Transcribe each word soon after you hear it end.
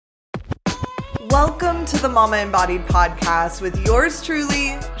Welcome to the Mama Embodied podcast with yours truly,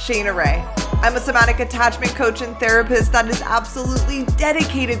 Shayna Ray. I'm a somatic attachment coach and therapist that is absolutely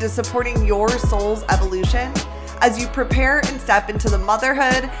dedicated to supporting your soul's evolution as you prepare and step into the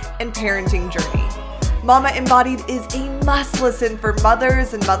motherhood and parenting journey. Mama Embodied is a must listen for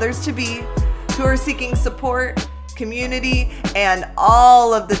mothers and mothers-to-be who are seeking support, community, and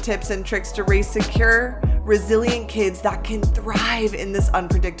all of the tips and tricks to raise secure, resilient kids that can thrive in this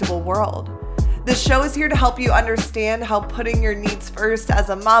unpredictable world. This show is here to help you understand how putting your needs first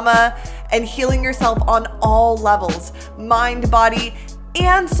as a mama and healing yourself on all levels, mind, body,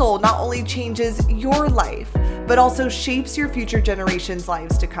 and soul, not only changes your life, but also shapes your future generations'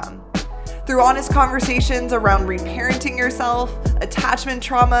 lives to come. Through honest conversations around reparenting yourself, attachment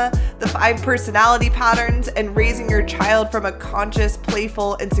trauma, the 5 personality patterns, and raising your child from a conscious,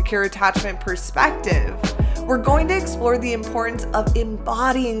 playful, and secure attachment perspective, we're going to explore the importance of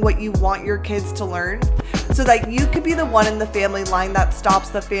embodying what you want your kids to learn so that you could be the one in the family line that stops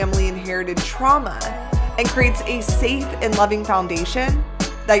the family inherited trauma and creates a safe and loving foundation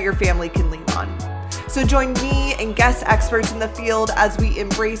that your family can lean on. So join me and guest experts in the field as we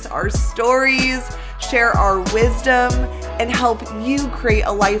embrace our stories, share our wisdom, and help you create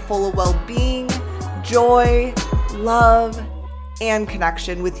a life full of well-being, joy, love, and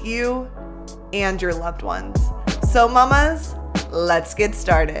connection with you and your loved ones. So mamas, let's get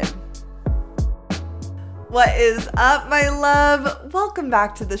started. What is up, my love? Welcome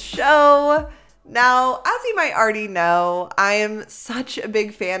back to the show. Now, as you might already know, I am such a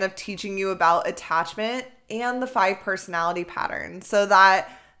big fan of teaching you about attachment and the 5 personality patterns so that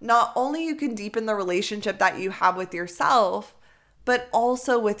not only you can deepen the relationship that you have with yourself, but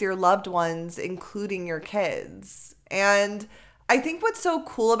also with your loved ones, including your kids. And I think what's so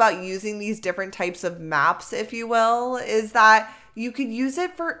cool about using these different types of maps, if you will, is that you could use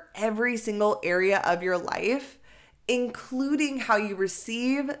it for every single area of your life, including how you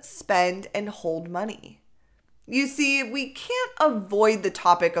receive, spend, and hold money. You see, we can't avoid the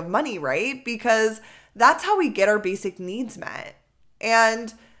topic of money, right? Because that's how we get our basic needs met.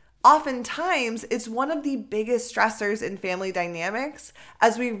 And oftentimes, it's one of the biggest stressors in family dynamics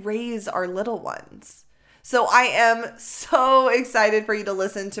as we raise our little ones. So I am so excited for you to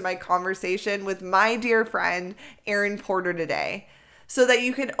listen to my conversation with my dear friend, Erin Porter today, so that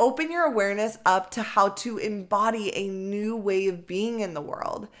you can open your awareness up to how to embody a new way of being in the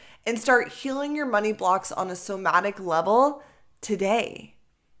world and start healing your money blocks on a somatic level today.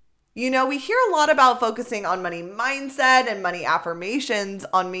 You know, we hear a lot about focusing on money mindset and money affirmations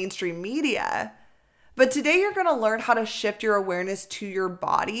on mainstream media, but today you're going to learn how to shift your awareness to your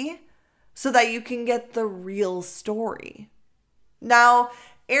body so that you can get the real story. Now,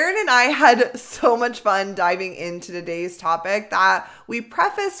 Erin and I had so much fun diving into today's topic that we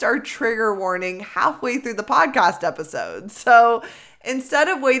prefaced our trigger warning halfway through the podcast episode. So instead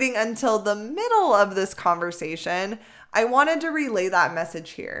of waiting until the middle of this conversation, I wanted to relay that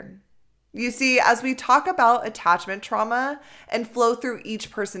message here. You see, as we talk about attachment trauma and flow through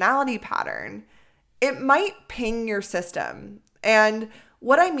each personality pattern, it might ping your system. And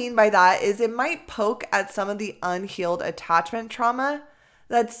what I mean by that is it might poke at some of the unhealed attachment trauma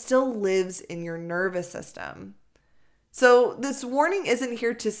that still lives in your nervous system. So this warning isn't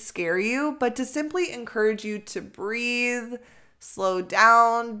here to scare you, but to simply encourage you to breathe, slow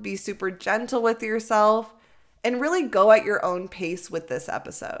down, be super gentle with yourself, and really go at your own pace with this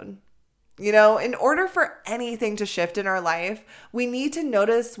episode. You know, in order for anything to shift in our life, we need to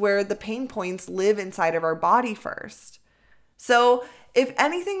notice where the pain points live inside of our body first. So if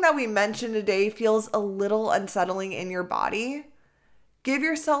anything that we mentioned today feels a little unsettling in your body, give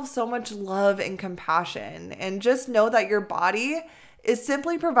yourself so much love and compassion, and just know that your body is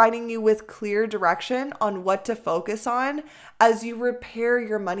simply providing you with clear direction on what to focus on as you repair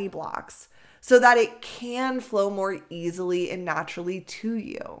your money blocks so that it can flow more easily and naturally to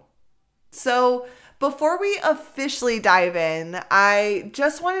you. So before we officially dive in, I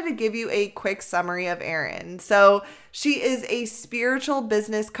just wanted to give you a quick summary of Erin. So she is a spiritual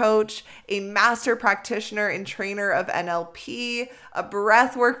business coach, a master practitioner and trainer of NLP, a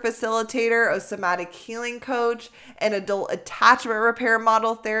breathwork facilitator, a somatic healing coach, an adult attachment repair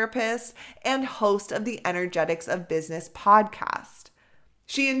model therapist, and host of the Energetics of Business podcast.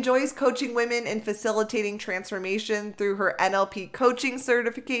 She enjoys coaching women and facilitating transformation through her NLP coaching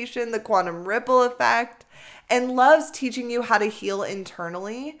certification, the quantum ripple effect, and loves teaching you how to heal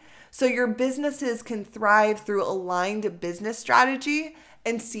internally so your businesses can thrive through aligned business strategy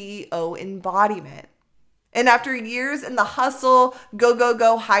and CEO embodiment. And after years in the hustle,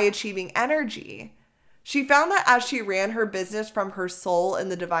 go, high achieving energy, she found that as she ran her business from her soul and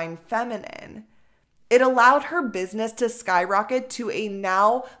the divine feminine, It allowed her business to skyrocket to a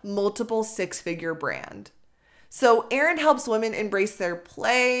now multiple six-figure brand. So, Erin helps women embrace their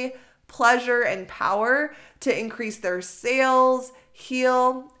play, pleasure, and power to increase their sales,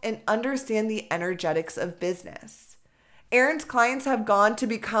 heal, and understand the energetics of business. Erin's clients have gone to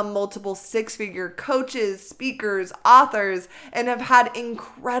become multiple six-figure coaches, speakers, authors, and have had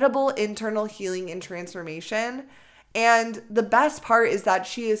incredible internal healing and transformation. And the best part is that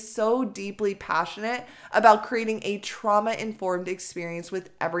she is so deeply passionate about creating a trauma-informed experience with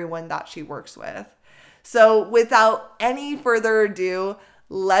everyone that she works with. So, without any further ado,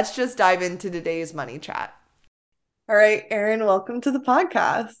 let's just dive into today's money chat. All right, Erin, welcome to the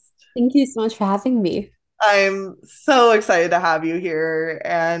podcast. Thank you so much for having me. I'm so excited to have you here.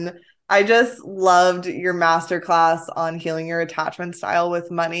 And I just loved your masterclass on healing your attachment style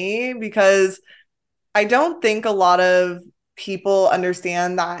with money because I don't think a lot of people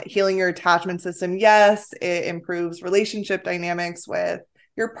understand that healing your attachment system, yes, it improves relationship dynamics with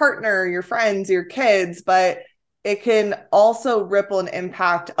your partner, your friends, your kids, but it can also ripple and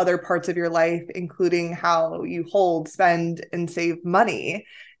impact other parts of your life, including how you hold, spend, and save money.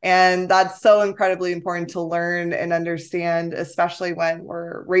 And that's so incredibly important to learn and understand, especially when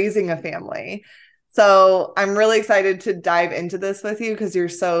we're raising a family. So I'm really excited to dive into this with you because you're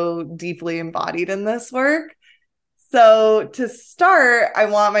so deeply embodied in this work. So to start, I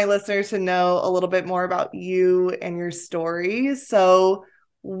want my listeners to know a little bit more about you and your story. So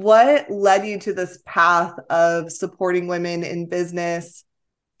what led you to this path of supporting women in business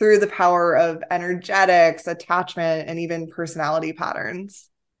through the power of energetics, attachment, and even personality patterns?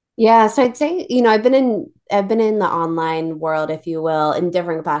 Yeah, so I'd say, I've been in the online world, if you will, in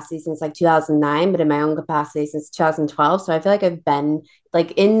different capacities since like 2009, but in my own capacity since 2012. So I feel like I've been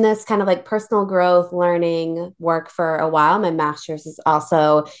like in this kind of like personal growth, learning work for a while. My master's is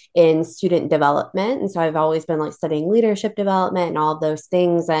also in student development. And so I've always been like studying leadership development and all of those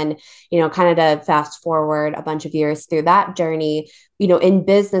things. And, kind of to fast forward a bunch of years through that journey, in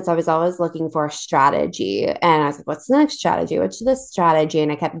business, I was always looking for a strategy. And I was like, what's the next strategy? What's this strategy?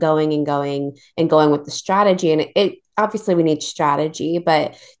 And I kept going and going and going with the strategy. And it obviously we need strategy,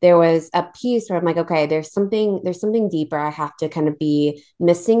 but there was a piece where I'm like, okay, there's something deeper I have to kind of be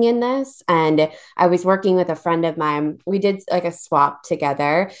missing in this. And I was working with a friend of mine. We did like a swap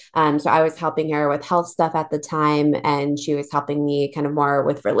together. So I was helping her with health stuff at the time, and she was helping me kind of more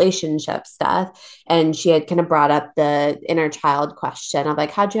with relationship stuff. And she had kind of brought up the inner child question of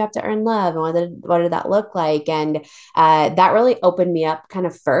like, how'd you have to earn love? And what did that look like? And that really opened me up kind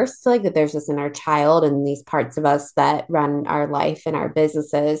of first, like that there's this inner child and these parts of us that run our life and our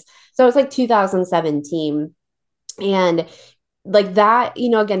businesses. So it was like 2017. And like that,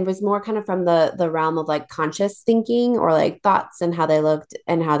 again, was more kind of from the realm of like conscious thinking or like thoughts and how they looked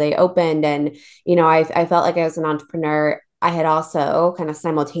and how they opened. And I felt like I was an entrepreneur. I had also kind of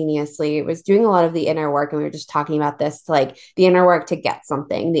simultaneously was doing a lot of the inner work, and we were just talking about this, like the inner work to get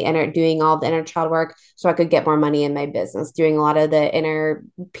something, the inner doing all the inner child work so I could get more money in my business, doing a lot of the inner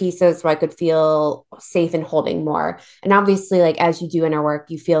pieces so I could feel safe and holding more. And obviously, like as you do inner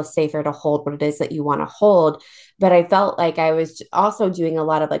work, you feel safer to hold what it is that you want to hold. But I felt like I was also doing a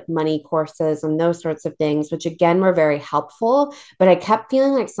lot of like money courses and those sorts of things, which again were very helpful. But I kept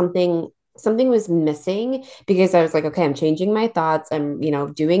feeling like something was missing, because I was like, okay, I'm changing my thoughts. I'm,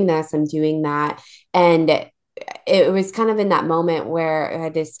 doing this, I'm doing that. And it was kind of in that moment where I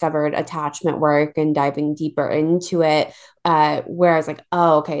discovered attachment work and diving deeper into it, where I was like,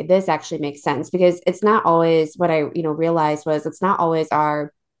 oh, okay, this actually makes sense, because it's not always what I, realized was it's not always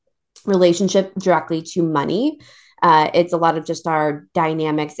our relationship directly to money. It's a lot of just our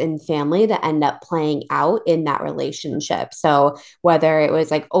dynamics in family that end up playing out in that relationship. So whether it was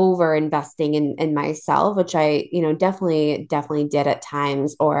like over investing in myself, which I, definitely did at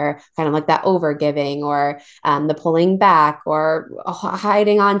times, or kind of like that over giving, or the pulling back, or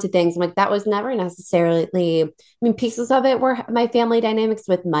hiding on to things. I'm like, that was never necessarily, I mean, pieces of it were my family dynamics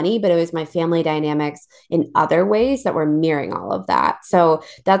with money, but it was my family dynamics in other ways that were mirroring all of that. So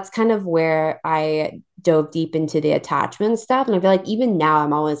that's kind of where I dove deep into the attachment stuff. And I feel like even now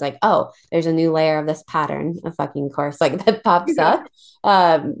I'm always like, oh, there's a new layer of this pattern, a fucking course like that pops up.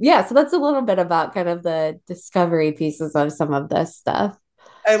 Yeah, so that's a little bit about kind of the discovery pieces of some of this stuff.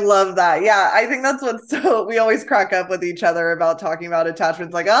 I love that. Yeah, I think that's what's so we always crack up with each other about talking about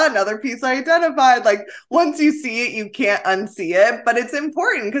attachments, like, oh, another piece identified. Like once you see it, you can't unsee it. But it's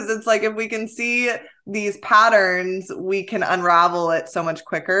important because it's like if we can see these patterns, we can unravel it so much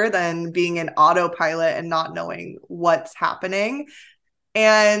quicker than being in autopilot and not knowing what's happening.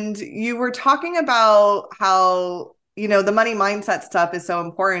 And you were talking about how, the money mindset stuff is so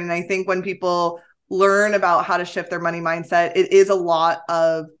important. And I think when people learn about how to shift their money mindset, it is a lot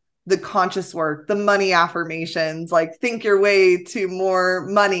of the conscious work, the money affirmations, like think your way to more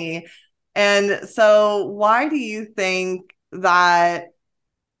money. And so, why do you think that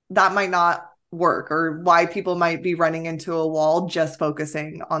that might not work, or why people might be running into a wall just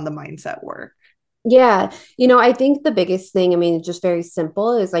focusing on the mindset work? Yeah, I think the biggest thing, I mean, just very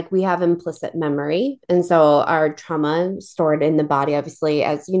simple, is like we have implicit memory. And so our trauma stored in the body, obviously,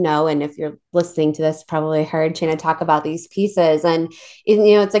 as you know, and if you're listening to this, probably heard Chana talk about these pieces. And,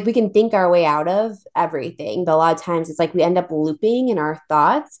 it's like we can think our way out of everything. But a lot of times it's like we end up looping in our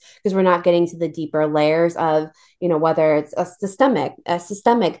thoughts because we're not getting to the deeper layers of, whether it's a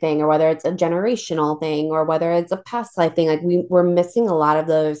systemic thing, or whether it's a generational thing, or whether it's a past life thing. Like we're missing a lot of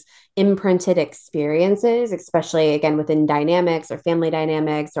those imprinted experiences, especially again within dynamics or family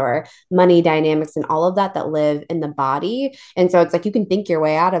dynamics or money dynamics and all of that that live in the body. And so it's like you can think your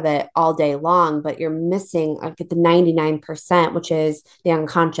way out of it all day long, but you're missing like the 99%, which is the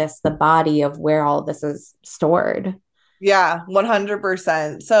unconscious, the body of where all of this is stored. Yeah,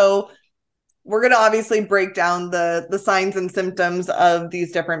 100%. So, we're going to obviously break down the signs and symptoms of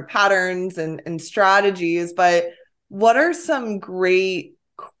these different patterns and strategies, but what are some great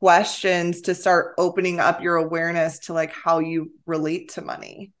questions to start opening up your awareness to like how you relate to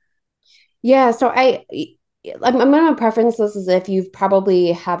money? Yeah, so I'm going to preference this as if you've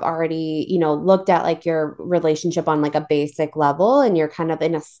probably have already, looked at like your relationship on like a basic level and you're kind of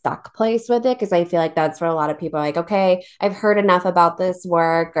in a stuck place with it. Cause I feel like that's where a lot of people are like, okay, I've heard enough about this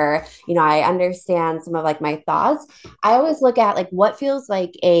work, or, I understand some of like my thoughts. I always look at like what feels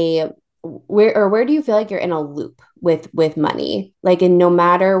like where do you feel like you're in a loop with money, like, and no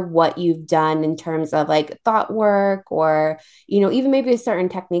matter what you've done in terms of like thought work, or even maybe certain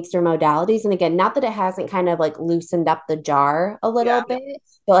techniques or modalities. And again, not that it hasn't kind of like loosened up the jar a Yeah. little bit,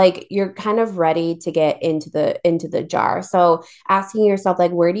 but like you're kind of ready to get into the jar. So asking yourself,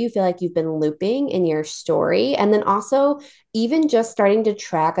 like, where do you feel like you've been looping in your story? And then also even just starting to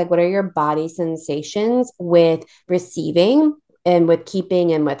track, like, what are your body sensations with receiving and with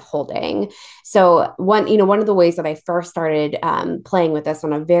keeping and withholding. So one of the ways that I first started playing with this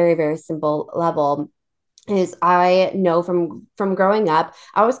on a very, very simple level is I know from growing up,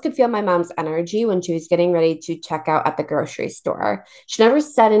 I always could feel my mom's energy when she was getting ready to check out at the grocery store. She never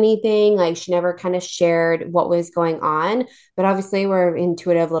said anything, like she never kind of shared what was going on, but obviously we're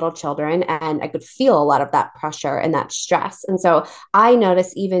intuitive little children, and I could feel a lot of that pressure and that stress. And so I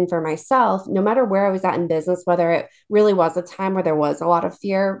noticed even for myself, no matter where I was at in business, whether it really was a time where there was a lot of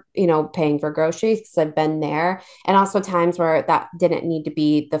fear, paying for groceries, because I've been there, and also times where that didn't need to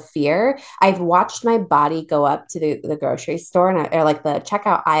be the fear. I've watched my body go up to the grocery store or like the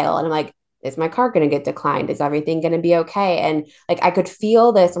checkout aisle, and I'm like, is my car going to get declined? Is everything going to be okay? And like I could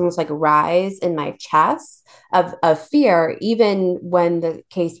feel this almost like rise in my chest of fear, even when the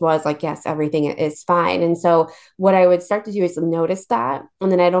case was like, yes, everything is fine. And so what I would start to do is notice that,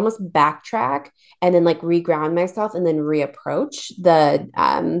 and then I'd almost backtrack and then like reground myself and then reapproach the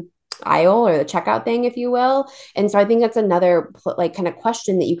aisle or the checkout thing, if you will. And so I think that's another like kind of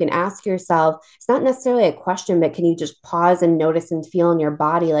question that you can ask yourself. It's not necessarily a question, but can you just pause and notice and feel in your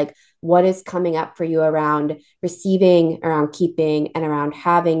body, like what is coming up for you around receiving, around keeping, and around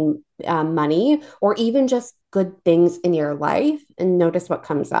having money, or even just good things in your life, and notice what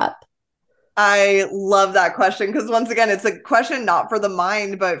comes up. I love that question because once again, it's a question not for the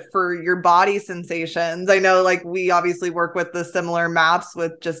mind, but for your body sensations. I know like we obviously work with the similar maps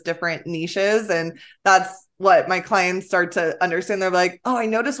with just different niches. And that's what my clients start to understand. They're like, oh, I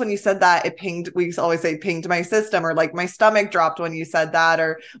noticed when you said that, it pinged, we always say pinged my system, or like my stomach dropped when you said that,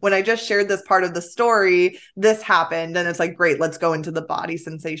 or when I just shared this part of the story, this happened. And it's like, great, let's go into the body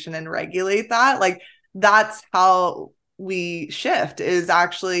sensation and regulate that. Like that's how we shift, is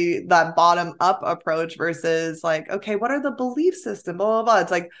actually that bottom up approach versus like, okay, what are the belief system, blah, blah, blah. It's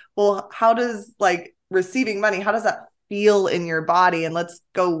like, well, how does like receiving money, how does that feel in your body? And let's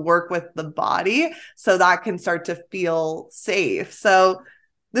go work with the body so that can start to feel safe. So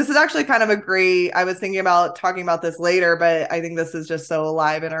this is actually kind of a great, I was thinking about talking about this later, but I think this is just so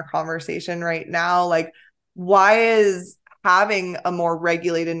alive in our conversation right now. Like, why is having a more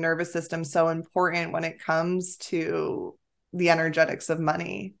regulated nervous system so important when it comes to the energetics of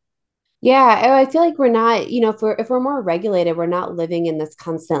money? Yeah, I feel like we're not, if we're more regulated, we're not living in this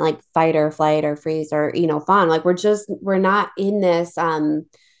constant like fight or flight or freeze or, fawn. Like we're not in this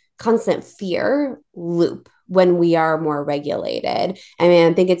constant fear loop. when we are more regulated. I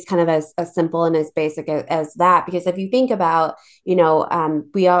mean, I think it's kind of as simple and as basic as that, because if you think about, we all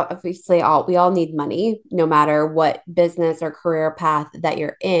obviously we all need money, no matter what business or career path that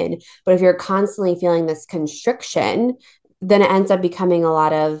you're in. But if you're constantly feeling this constriction, then it ends up becoming a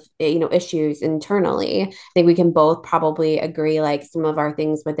lot of issues internally. I think we can both probably agree, like some of our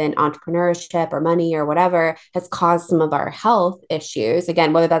things within entrepreneurship or money or whatever has caused some of our health issues,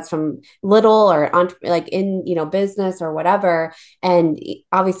 again, whether that's from little or like in business or whatever. And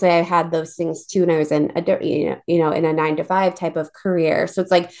obviously I had those things too when I was in a in a 9 to 5 type of career. So it's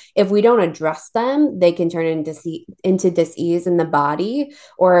like, if we don't address them, they can turn into dis-ease in the body,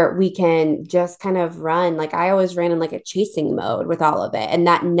 or we can just kind of run. Like I always ran in like a chasing mode with all of it, and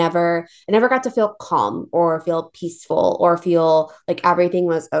that I never got to feel calm or feel peaceful or feel like everything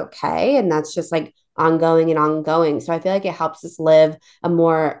was okay. And that's just like ongoing and ongoing. So I feel like it helps us live a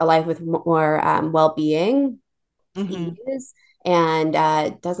life with more well-being, Mm-hmm. ease, and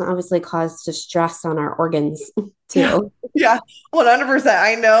doesn't obviously cause distress on our organs Yeah. too. Yeah. 100%.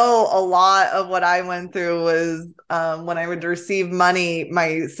 I know a lot of what I went through was when I would receive money,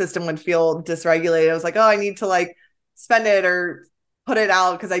 my system would feel dysregulated. I was like, oh, I need to like spend it or put it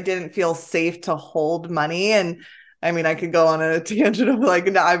out because I didn't feel safe to hold money. And I mean, I could go on a tangent of like,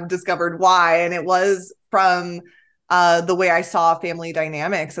 now I've discovered why. And it was from the way I saw family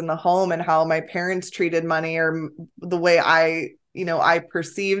dynamics in the home and how my parents treated money, or the way I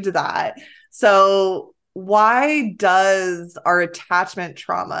perceived that. So why does our attachment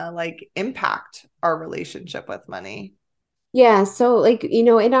trauma like impact our relationship with money? Yeah, so like in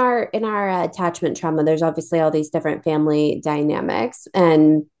our attachment trauma, there's obviously all these different family dynamics,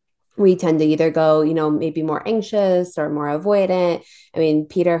 and we tend to either go, maybe more anxious or more avoidant. I mean,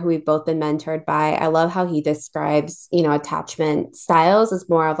 Peter, who we've both been mentored by, I love how he describes, attachment styles as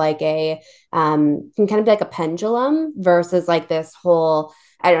more of like can kind of be like a pendulum versus like this whole.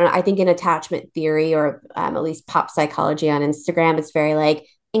 I don't know. I think in attachment theory, or at least pop psychology on Instagram, it's very like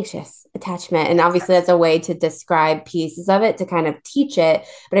anxious attachment, and obviously that's a way to describe pieces of it to kind of teach it.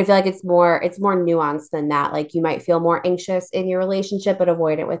 But I feel like it's more nuanced than that. Like you might feel more anxious in your relationship but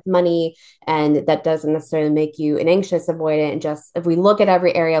avoidant with money, and that doesn't necessarily make you an anxious avoidant. And just if we look at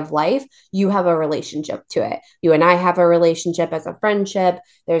every area of life, you have a relationship to it. You and I have a relationship as a friendship.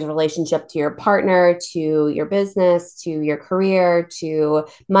 There's a relationship to your partner, to your business, to your career, to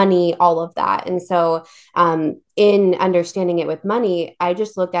money, all of that. And so in understanding it with money, I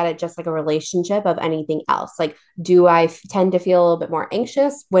just looked at it just like a relationship of anything else. Like, do I tend to feel a little bit more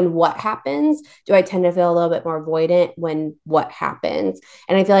anxious when what happens? Do I tend to feel a little bit more avoidant when what happens?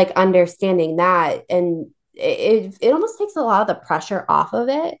 And I feel like understanding that, and it almost takes a lot of the pressure off of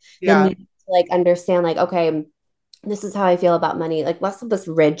it. Then Yeah. you like understand, like, okay, this is how I feel about money, like less of this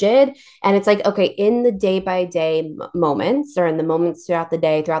rigid. And it's like, okay, in the day by day moments, or in the moments throughout the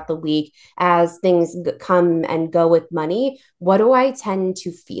day, throughout the week, as things come and go with money, what do I tend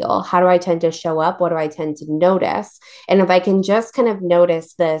to feel? How do I tend to show up? What do I tend to notice? And if I can just kind of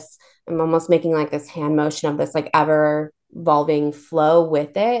notice this, I'm almost making like this hand motion of this like ever evolving flow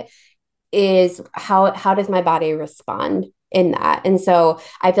with it, is how does my body respond in that? And so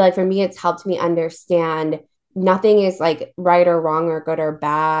I feel like for me, it's helped me understand nothing is like right or wrong or good or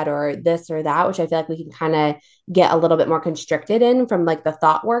bad or this or that, which I feel like we can kind of get a little bit more constricted in from like the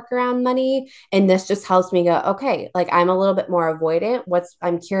thought work around money. And this just helps me go, okay, like I'm a little bit more avoidant.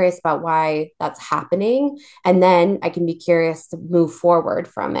 I'm curious about why that's happening. And then I can be curious to move forward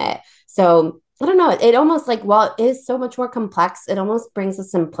from it. So I don't know. It almost like, while it is so much more complex, it almost brings a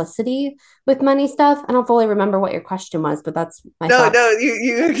simplicity with money stuff. I don't fully remember what your question was, but that's my No, thought. no,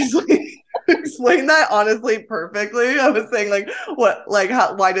 you explained that honestly perfectly. I was saying like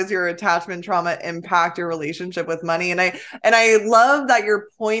why does your attachment trauma impact your relationship with money? And I love that you're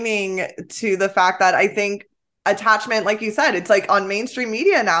pointing to the fact that I think attachment, like you said, it's like on mainstream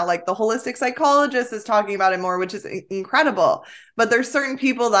media now, like the holistic psychologist is talking about it more, which is incredible. But there's certain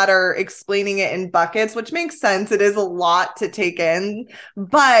people that are explaining it in buckets, which makes sense. It is a lot to take in,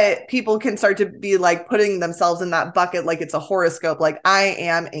 but people can start to be like putting themselves in that bucket like it's a horoscope. Like, I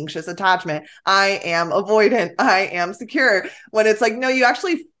am anxious attachment, I am avoidant, I am secure. When it's like, no, you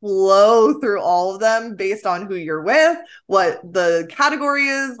actually flow through all of them based on who you're with, what the category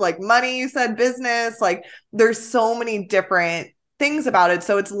is, like money, you said, business, like there's so many different things about it.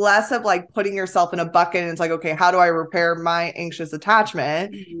 So it's less of like putting yourself in a bucket and it's like, okay, how do I repair my anxious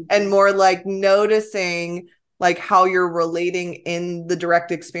attachment? Mhm. And more like noticing like how you're relating in the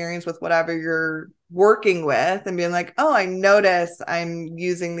direct experience with whatever you're working with, and being like, oh, I notice I'm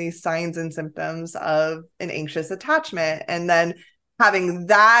using these signs and symptoms of an anxious attachment. And then having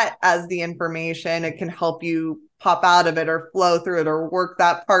that as the information, it can help you pop out of it or flow through it or work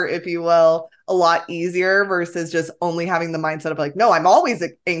that part, if you will, a lot easier versus just only having the mindset of like, no, I'm always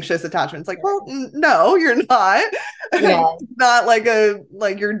anxious attachment. It's like, well, no, you're not. Yeah. It's not like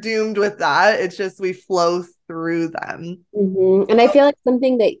like you're doomed with that. It's just we flow through them. And I feel like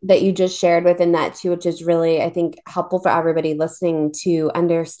something that you just shared within that too, which is really, I think, helpful for everybody listening to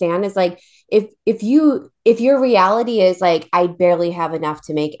understand is like if your reality is like I barely have enough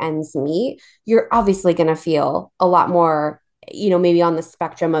to make ends meet, you're obviously gonna feel a lot more, maybe on the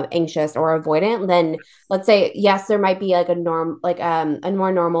spectrum of anxious or avoidant than let's say, yes, there might be like a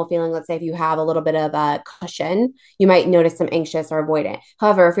more normal feeling. Let's say if you have a little bit of a cushion, you might notice some anxious or avoidant.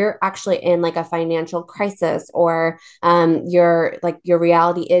 However, if you're actually in like a financial crisis or your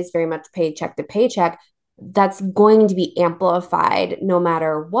reality is very much paycheck to paycheck, that's going to be amplified no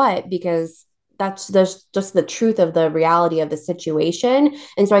matter what because that's just the truth of the reality of the situation.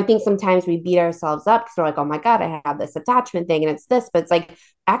 And so I think sometimes we beat ourselves up because we're like, oh my God, I have this attachment thing and it's this, but it's like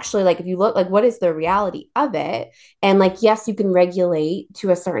actually like if you look like what is the reality of it? And like, yes, you can regulate to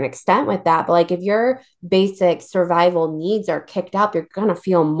a certain extent with that, but like if your basic survival needs are kicked up, you're gonna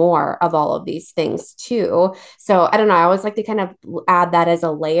feel more of all of these things too. So I don't know. I always like to kind of add that as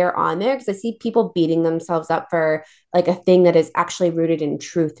a layer on there because I see people beating themselves up for like a thing that is actually rooted in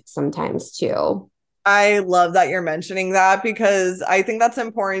truth sometimes too. I love that you're mentioning that because I think that's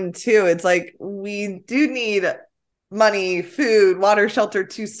important too. It's like we do need money, food, water, shelter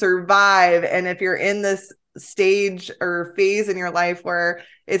to survive. And if you're in this stage or phase in your life where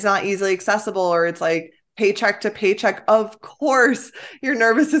it's not easily accessible or it's like paycheck to paycheck, of course, your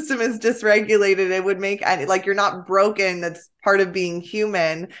nervous system is dysregulated. It would make any like you're not broken. That's part of being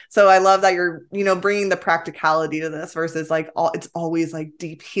human. So I love that you're, bringing the practicality to this versus like it's always like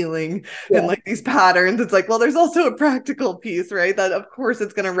deep healing and Yeah. like these patterns. It's like, well, there's also a practical piece, right? That of course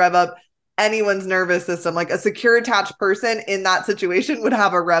it's going to rev up anyone's nervous system. Like a secure attached person in that situation would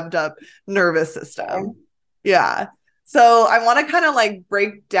have a revved up nervous system. Yeah. So I want to kind of like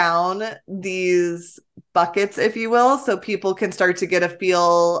break down these buckets, if you will, so people can start to get a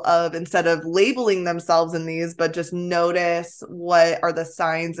feel of instead of labeling themselves in these, but just notice what are the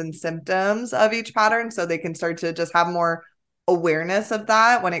signs and symptoms of each pattern so they can start to just have more awareness of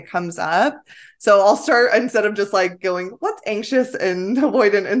that when it comes up. So I'll start instead of just like going, what's anxious and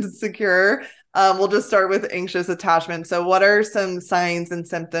avoidant and insecure? We'll just start with anxious attachment. So, what are some signs and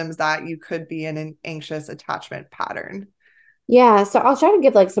symptoms that you could be in an anxious attachment pattern? Yeah, so I'll try to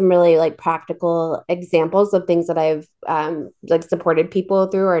give like some really like practical examples of things that I've like supported people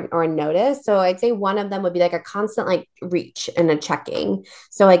through or noticed. So I'd say one of them would be like a constant like reach and a checking.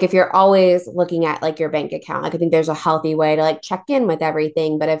 So like if you're always looking at like your bank account, like I think there's a healthy way to like check in with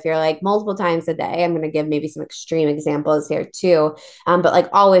everything. But if you're like multiple times a day, I'm gonna give maybe some extreme examples here too. But like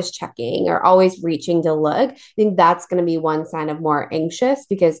always checking or always reaching to look, I think that's gonna be one sign of more anxious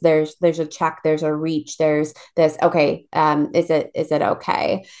because there's a check, there's a reach, there's this okay. Is it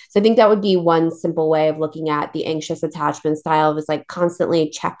okay? So I think that would be one simple way of looking at the anxious attachment style is like constantly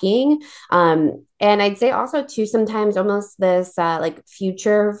checking. And I'd say also too sometimes almost this like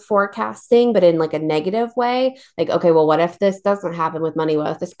future forecasting, but in like a negative way. Like, okay, well, what if this doesn't happen with money? What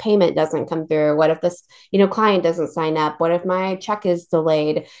if this payment doesn't come through? What if this, client doesn't sign up? What if my check is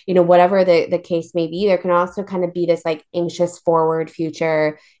delayed? Whatever the case may be, there can also kind of be this like anxious forward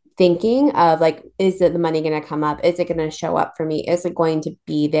future thinking of like, is it the money going to come up? Is it going to show up for me? Is it going to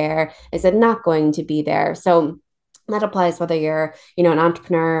be there? Is it not going to be there? So that applies whether you're, an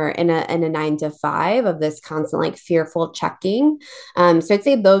entrepreneur in a 9 to 5 of this constant like fearful checking. So I'd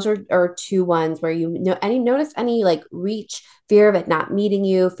say those are two ones where notice any like reach, fear of it not meeting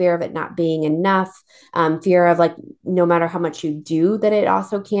you, fear of it not being enough, fear of like no matter how much you do that it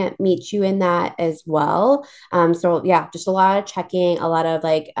also can't meet you in that as well. So yeah, just a lot of checking, a lot of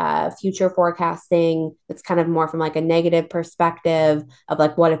like future forecasting. That's kind of more from like a negative perspective of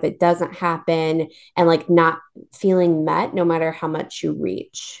like what if it doesn't happen and like not feeling met no matter how much you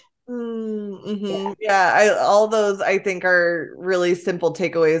reach. Mm-hmm. Yeah. Yeah, all those I think are really simple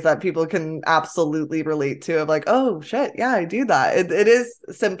takeaways that people can absolutely relate to of like, oh shit, yeah, I do that. It is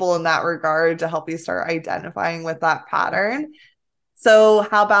simple in that regard to help you start identifying with that pattern. So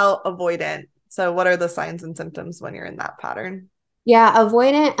how about avoidant? So what are the signs and symptoms when you're in that pattern? Yeah,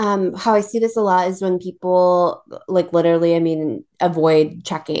 avoidant. How I see this a lot is when people like literally, I mean, avoid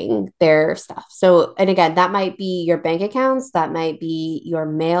checking their stuff. So, and again, that might be your bank accounts, that might be your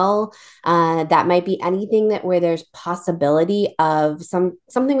mail, that might be anything that where there's possibility of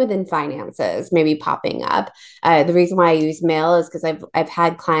something within finances maybe popping up. The reason why I use mail is because I've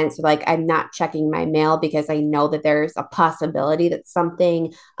had clients who are like, I'm not checking my mail because I know that there's a possibility that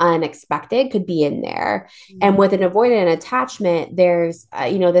something unexpected could be in there. And with an avoidant attachment, there's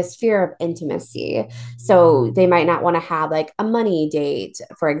this fear of intimacy. So they might not want to have like a money date,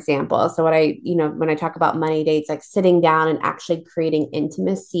 for example. So when I talk about money dates, like sitting down and actually creating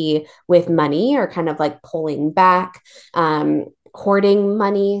intimacy with money, or kind of like pulling back, hoarding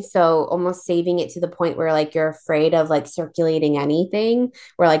money. So almost saving it to the point where like you're afraid of like circulating anything,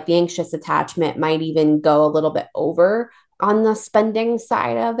 where like the anxious attachment might even go a little bit over on the spending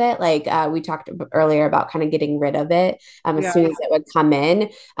side of it. Like we talked earlier about kind of getting rid of it as Yeah. soon as it would come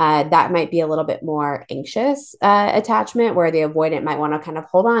in. That might be a little bit more anxious attachment, where the avoidant might want to kind of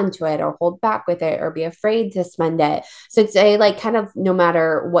hold on to it or hold back with it or be afraid to spend it. So it's a like kind of no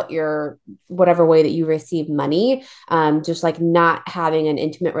matter whatever way that you receive money, just like not having an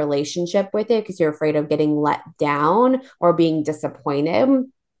intimate relationship with it because you're afraid of getting let down or being disappointed,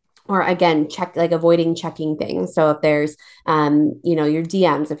 or again avoiding checking things. So if there's your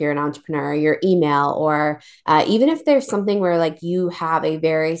DMs, if you're an entrepreneur, your email, or even if there's something where like you have a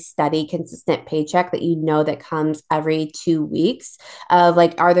very steady consistent paycheck that that comes every 2 weeks, of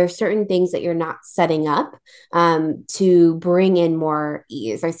like, are there certain things that you're not setting up to bring in more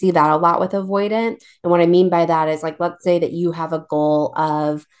ease? I see that a lot with avoidant. And what I mean by that is, like, let's say that you have a goal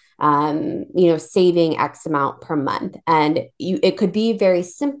of saving X amount per month. And it could be very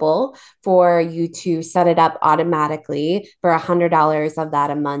simple for you to set it up automatically for $100 of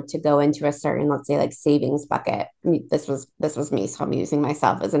that a month to go into a certain, let's say, like savings bucket. This was me, so I'm using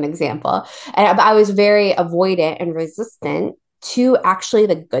myself as an example. And I was very avoidant and resistant to actually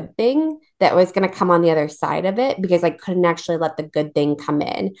the good thing that was going to come on the other side of it, because I couldn't actually let the good thing come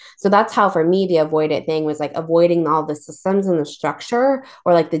in. So that's how, for me, the avoidant thing was like avoiding all the systems and the structure,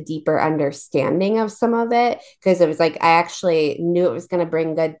 or like the deeper understanding of some of it, because it was like I actually knew it was going to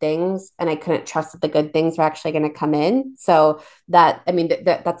bring good things and I couldn't trust that the good things were actually going to come in. So that's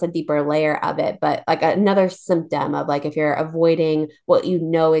a deeper layer of it. But like another symptom of like, if you're avoiding what you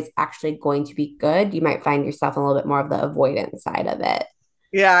know is actually going to be good, you might find yourself in a little bit more of the avoidance side of it.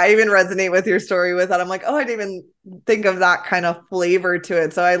 Yeah, I even resonate with your story with that. I'm like, oh, I didn't even think of that kind of flavor to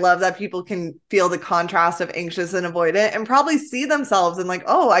it. So I love that people can feel the contrast of anxious and avoidant and probably see themselves in like,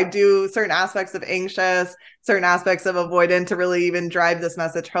 oh, I do certain aspects of anxious, certain aspects of avoidant, to really even drive this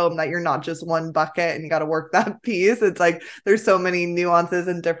message home that you're not just one bucket and you got to work that piece. It's like there's so many nuances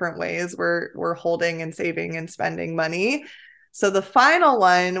and different ways we're holding and saving and spending money. So the final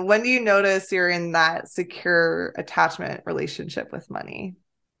one, when do you notice you're in that secure attachment relationship with money?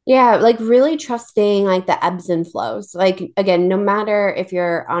 Yeah, like really trusting like the ebbs and flows. Like again, no matter if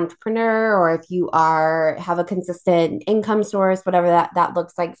you're entrepreneur or if you have a consistent income source, whatever that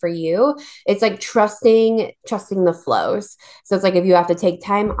looks like for you, it's like trusting the flows. So it's like if you have to take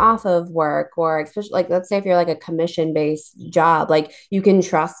time off of work, or especially like let's say if you're like a commission-based job, like you can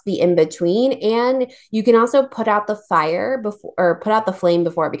trust the in between, and you can also put out the fire before, or put out the flame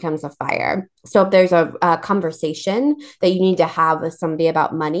before it becomes a fire. So if there's a conversation that you need to have with somebody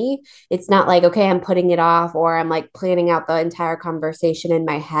about money, it's not like, okay, I'm putting it off, or I'm like planning out the entire conversation in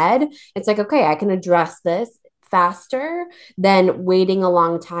my head. It's like, okay, I can address this faster than waiting a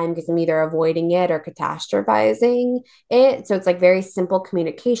long time because I'm either avoiding it or catastrophizing it. So it's like very simple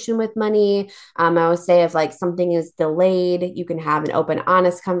communication with money. I always say if like something is delayed, you can have an open,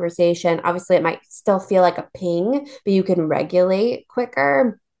 honest conversation. Obviously, it might still feel like a ping, but you can regulate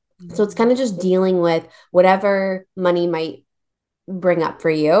quicker. So it's kind of just dealing with whatever money might bring up for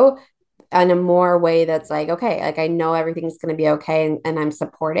you in a more way that's like, okay, like I know everything's going to be okay, and I'm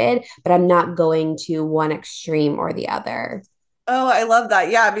supported, but I'm not going to one extreme or the other. Oh, I love that.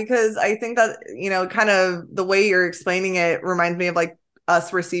 Yeah, because I think that, kind of the way you're explaining it reminds me of like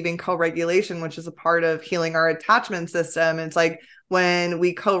us receiving co-regulation, which is a part of healing our attachment system. It's like when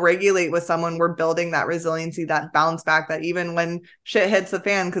we co-regulate with someone, we're building that resiliency, that bounce back, that even when shit hits the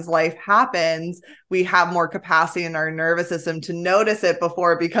fan, because life happens, we have more capacity in our nervous system to notice it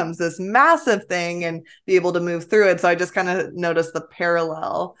before it becomes this massive thing and be able to move through it. So I just kind of noticed the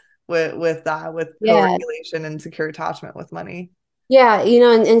parallel with that, with Yeah. co-regulation and secure attachment with money. Yeah,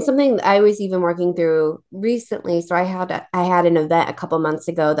 and something I was even working through recently. So I had an event a couple months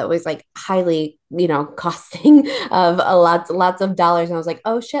ago that was like highly, costing of a lots of dollars. And I was like,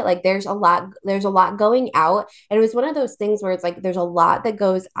 oh shit, like there's a lot going out. And it was one of those things where it's like there's a lot that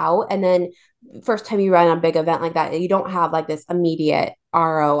goes out, and then first time you run a big event like that, you don't have like this immediate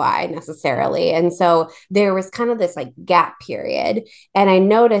ROI necessarily. And so there was kind of this like gap period. And I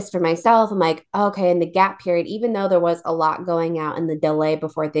noticed for myself, I'm like, okay, in the gap period, even though there was a lot going out in the delay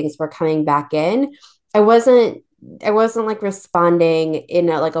before things were coming back in, I wasn't I wasn't like responding in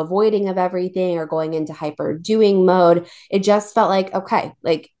a like avoiding of everything or going into hyper doing mode. It just felt like, okay,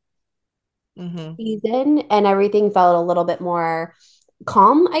 like Hmm. season and everything felt a little bit more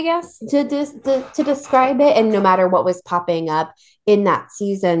calm, I guess, to describe it. And no matter what was popping up in that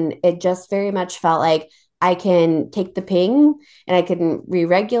season, it just very much felt like I can take the ping and I can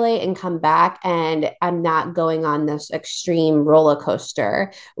re-regulate and come back, and I'm not going on this extreme roller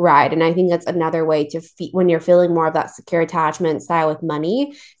coaster ride. And I think that's another way to when you're feeling more of that secure attachment style with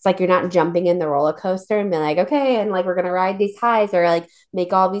money. It's like you're not jumping in the roller coaster and being like, okay, and like we're gonna ride these highs or like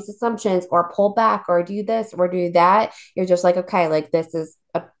make all these assumptions or pull back or do this or do that. You're just like, okay, like this is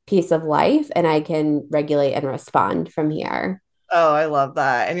a piece of life and I can regulate and respond from here. Oh, I love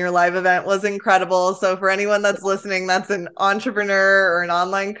that. And your live event was incredible. So for anyone that's listening, that's an entrepreneur or an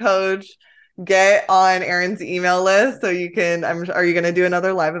online coach, get on Erin's email list so you can, are you going to do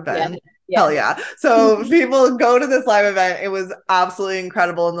another live Yeah. event? Hell Yeah. yeah. So people go to this live event. It was absolutely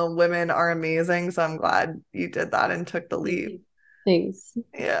incredible and the women are amazing. So I'm glad you did that and took the leap. Thanks.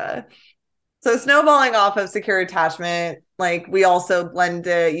 Yeah. So snowballing off of secure attachment, like we also blend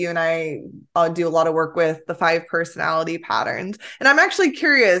it. You and I do a lot of work with the 5 personality patterns. And I'm actually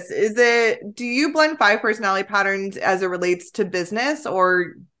curious, do you blend 5 personality patterns as it relates to business,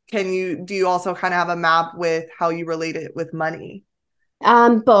 or do you also kind of have a map with how you relate it with money?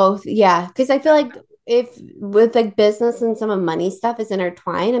 Both, yeah. Because I feel like if with like business and some of money stuff is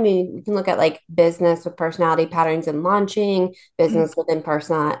intertwined, I mean, you can look at like business with personality patterns and launching, business within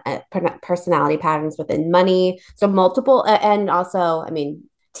personality patterns within money. So multiple, and also, I mean,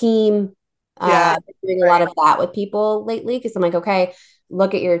 team. Yeah, I've been doing a lot right. of that with people lately because I'm like, okay,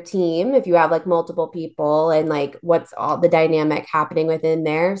 look at your team if you have like multiple people and like what's all the dynamic happening within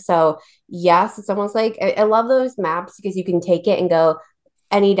there. So yes, it's almost like I love those maps because you can take it and go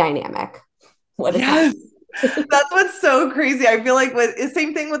any dynamic. What is Yes. happening? That's what's so crazy. I feel like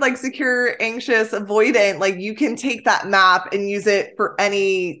same thing with like secure, anxious, avoidant. Like you can take that map and use it for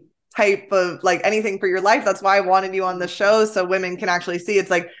any type of like anything for your life. That's why I wanted you on the show so women can actually see.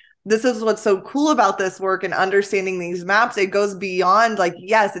 It's like this is what's so cool about this work and understanding these maps. It goes beyond like,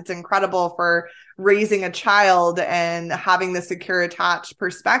 yes, it's incredible for raising a child and having the secure attached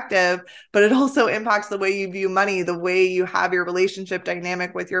perspective, but it also impacts the way you view money, the way you have your relationship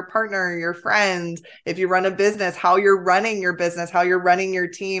dynamic with your partner, your friends, if you run a business, how you're running your business, how you're running your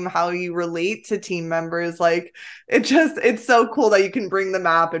team, how you relate to team members. Like it's so cool that you can bring the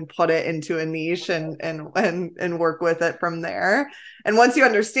map and put it into a niche and work with it from there. And once you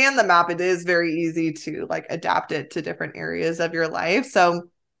understand the map, it is very easy to like adapt it to different areas of your life. So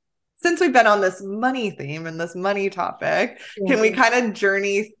since we've been on this money theme and this money topic, can Yeah. we kind of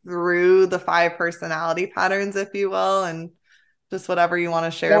journey through the 5 personality patterns, if you will, and just whatever you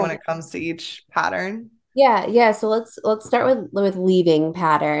want to share Yeah. when it comes to each pattern? Yeah, yeah. So let's start with leaving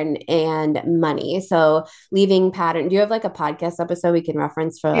pattern and money. So leaving pattern. Do you have like a podcast episode we can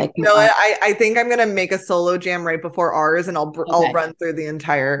reference for You like know, more? I think I'm gonna make a solo jam right before ours, and I'll Okay. run through the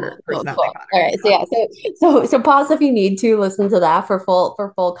entire Cool, cool, personality cool. All pattern. right. So yeah, so pause if you need to listen to that for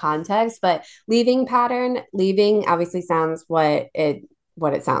full context. But leaving obviously sounds what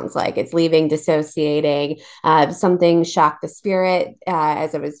it sounds like. It's leaving, dissociating. Something shocked the spirit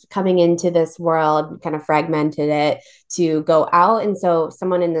as it was coming into this world, kind of fragmented it to go out. And so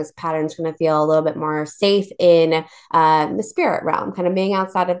someone in this pattern is going to feel a little bit more safe in the spirit realm, kind of being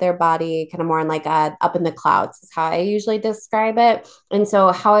outside of their body, kind of more in like up in the clouds is how I usually describe it. And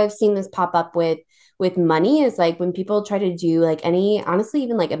so how I've seen this pop up with money is like when people try to do like any honestly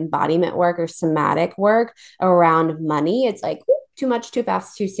even like embodiment work or somatic work around money, it's like too much too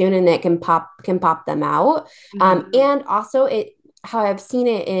fast too soon, and it can pop them out. Mhm. And also it how I've seen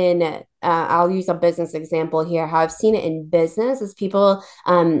it in I'll use a business example here. How I've seen it in business is people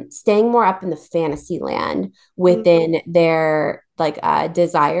staying more up in the fantasy land Mhm. within their like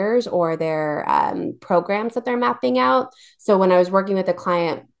desires or their programs that they're mapping out. So when I was working with a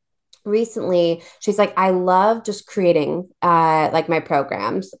client recently she's like, I love just creating like my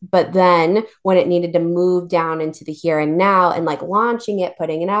programs, but then when it needed to move down into the here and now and like launching it,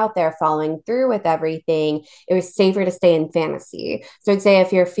 putting it out there, following through with everything, it was safer to stay in fantasy. So I'd say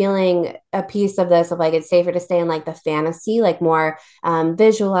if you're feeling a piece of this, of like it's safer to stay in like the fantasy, like more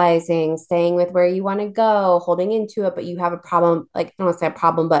visualizing, staying with where you want to go, holding into it, but you have a problem, like I don't want to say a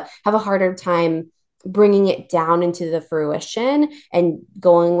problem, but have a harder time bringing it down into the fruition and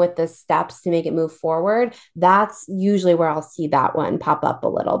going with the steps to make it move forward, that's usually where I'll see that one pop up a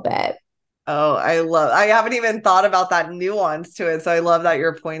little bit. Oh, I haven't even thought about that nuance to it. So I love that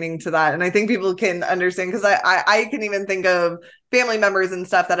you're pointing to that. And I think people can understand because I can even think of family members and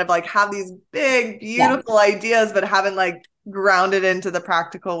stuff that have like have these big, Yeah. beautiful ideas, but haven't like grounded into the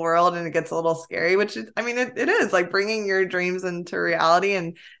practical world. And it gets a little scary, which is, I mean, it is like bringing your dreams into reality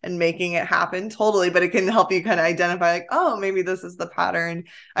and making it happen totally. But it can help you kind of identify like, oh, maybe this is the pattern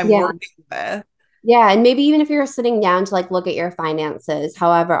I'm Yeah. working with. Yeah, and maybe even if you're sitting down to like look at your finances,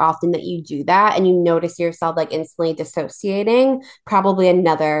 however often that you do that and you notice yourself like instantly dissociating, probably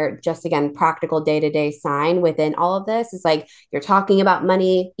another just again practical day-to-day sign within all of this is like you're talking about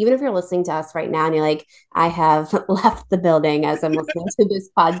money, even if you're listening to us right now and you're like, I have left the building as I'm listening to this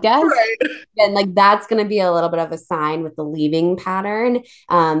podcast. Right. And like that's going to be a little bit of a sign with the leaving pattern,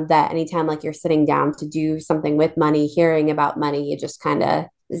 that anytime like you're sitting down to do something with money, hearing about money, you just kind of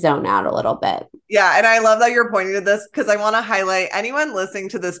zone out a little bit. Yeah, and I love that you're pointing to this because I want to highlight anyone listening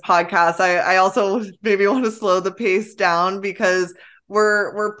to this podcast. I also maybe want to slow the pace down because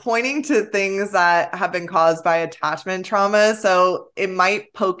we're pointing to things that have been caused by attachment trauma. So it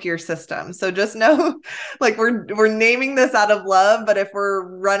might poke your system. So just know like we're naming this out of love, but if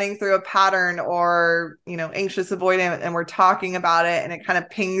we're running through a pattern or anxious avoidant and we're talking about it and it kind of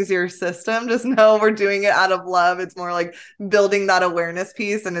pings your system, just know we're doing it out of love. It's more like building that awareness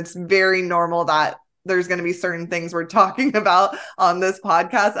piece. And it's very normal that there's going to be certain things we're talking about on this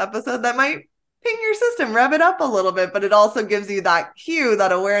podcast episode that might ping your system, rev it up a little bit, but it also gives you that cue,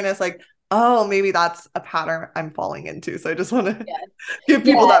 that awareness, like, oh, maybe that's a pattern I'm falling into. So I just want to Yeah. give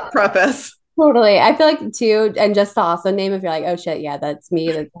people Yeah, that preface. totally. I feel like too, and just to also name if you're like, oh shit, yeah, that's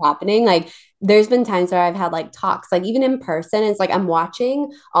me, that's happening. Like there's been times where I've had like talks, like even in person, it's like I'm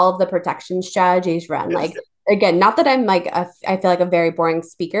watching all of the protection strategies run. Yes. Like again, not that I'm like I feel like a very boring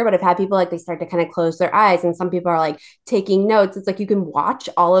speaker, but I've had people like they start to kind of close their eyes, and some people are like taking notes. It's like you can watch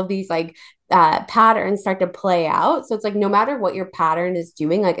all of these like patterns start to play out. So it's like no matter what your pattern is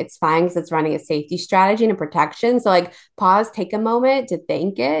doing, like it's fine because it's running a safety strategy and a protection. So like pause, take a moment to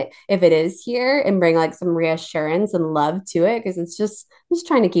thank it if it is here, and bring like some reassurance and love to it because it's just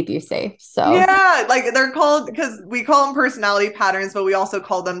trying to keep you safe. So Yeah, like they're called because we call them personality patterns, but we also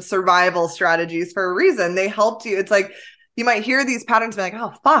call them survival strategies for a reason. They helped you. It's like you might hear these patterns and be like,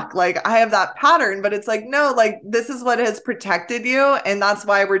 oh, fuck, like I have that pattern. But it's like, no, like this is what has protected you. And that's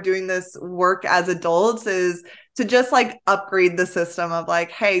why we're doing this work as adults is to just like upgrade the system of like,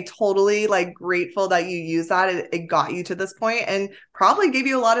 hey, totally like grateful that you use that. It got you to this point and probably gave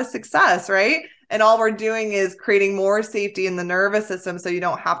you a lot of success, right? And all we're doing is creating more safety in the nervous system so you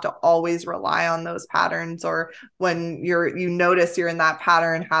don't have to always rely on those patterns, or when you notice you're in that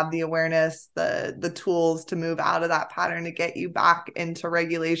pattern, have the awareness, the tools to move out of that pattern to get you back into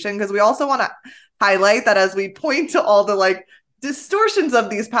regulation. Because we also want to highlight that as we point to all the like distortions of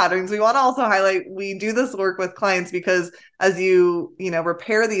these patterns, we want to also highlight we do this work with clients because as you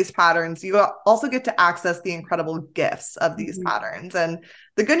repair these patterns, you also get to access the incredible gifts of these patterns. And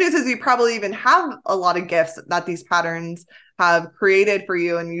the good news is you probably even have a lot of gifts that these patterns have created for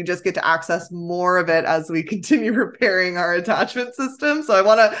you, and you just get to access more of it as we continue repairing our attachment system. So I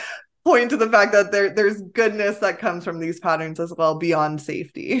want to point to the fact that there's goodness that comes from these patterns as well beyond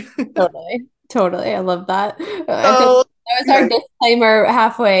safety. totally, totally, I love that. I feel So that was our disclaimer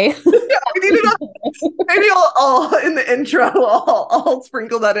halfway. yeah, we needed maybe I'll in the intro I'll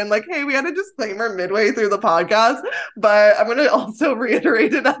sprinkle that in like, hey, we had a disclaimer midway through the podcast, but I'm gonna also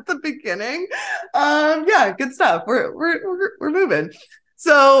reiterate it at the beginning. Yeah, good stuff. We're moving.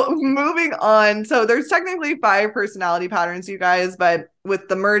 So moving on. So there's technically 5 personality patterns, you guys, but with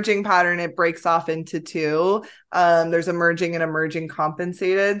the merging pattern, it breaks off into 2. There's emerging and emerging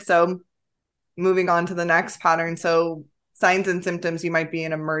compensated. So moving on to the next pattern. So signs and symptoms, you might be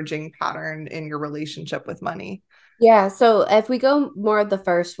an emerging pattern in your relationship with money. Yeah, so if we go more of the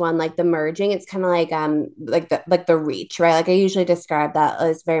first one, like the merging, it's kind of like the reach, right? Like I usually describe that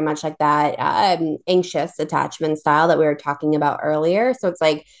as very much like that anxious attachment style that we were talking about earlier. So it's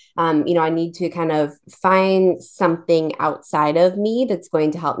like I need to kind of find something outside of me that's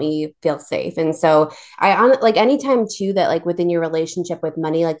going to help me feel safe. And so I on like anytime too that like within your relationship with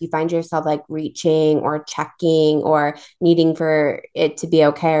money, like you find yourself like reaching or checking or needing for it to be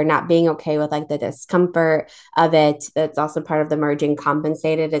okay or not being okay with like the discomfort of it. That's also part of the merging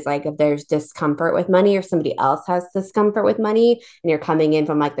compensated is like if there's discomfort with money or somebody else has discomfort with money and you're coming in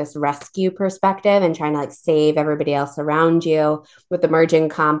from like this rescue perspective and trying to like save everybody else around you. With the merging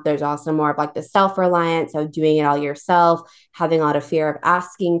comp, there's also more of like the self-reliance, so doing it all yourself, having a lot of fear of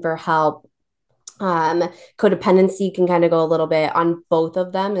asking for help. um Codependency can kind of go a little bit on both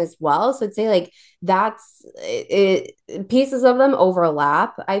of them as well, so I'd say like that's pieces of them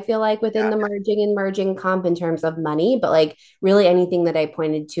overlap, I feel like, within Yeah. the merging comp in terms of money, but like really anything that I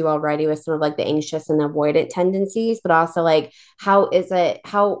pointed to already was some of like the anxious and avoidant tendencies, but also like how is it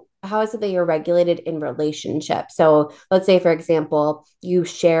that you're regulated in relationships? So let's say, for example, you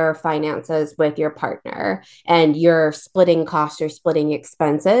share finances with your partner and you're splitting costs or splitting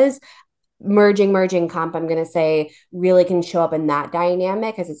expenses. Merging comp, I'm going to say, really can show up in that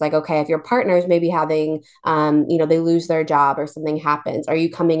dynamic because it's like, okay, if your partner's maybe having they lose their job or something happens, are you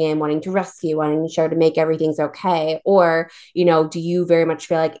coming in wanting to rescue, wanting to show to make everything's okay? Or do you very much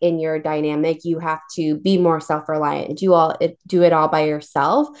feel like in your dynamic you have to be more self-reliant, do it all by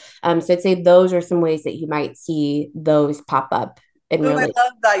yourself? So I'd say those are some ways that you might see those pop up in Oh, I relation.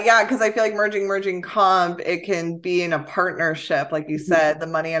 love that. Yeah, because I feel like merging comp, it can be in a partnership, like you said, the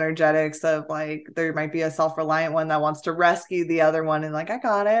money energetics of like there might be a self-reliant one that wants to rescue the other one and like, I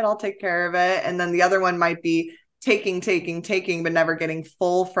got it, I'll take care of it. And then the other one might be taking, but never getting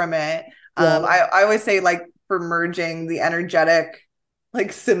full from it. Yeah. I always say like for merging, the energetic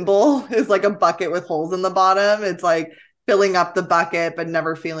like symbol is like a bucket with holes in the bottom. It's like filling up the bucket but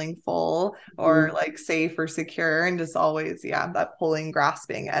never feeling full or Mhm. like safe or secure, and just always, yeah, that pulling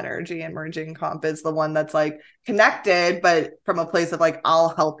grasping energy. And merging comp is the one that's like connected but from a place of like, I'll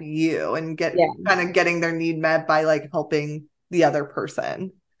help you, and get Yeah. kind of getting their need met by like helping the other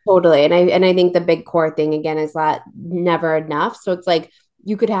person. Totally. And I think the big core thing again is that never enough. So it's like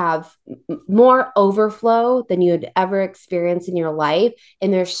you could have more overflow than you'd ever experience in your life.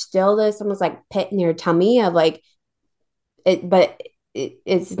 And there's still this almost like pit in your tummy of like it, but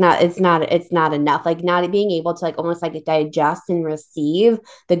it's not enough, like not being able to like almost like digest and receive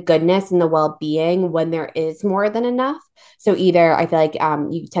the goodness and the well-being when there is more than enough. So either I feel like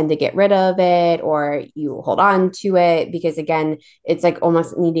you tend to get rid of it or you hold on to it because again it's like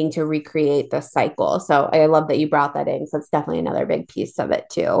almost needing to recreate the cycle. So I love that you brought that in, so it's definitely another big piece of it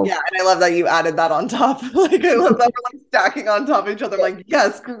Yeah, too. and I love that you added that on top. Like I love that we're like stacking on top of each other. I'm Yeah. like,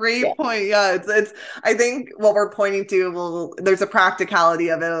 yes, Yeah. great point. Yeah, it's I think what we're pointing to, well, there's a practicality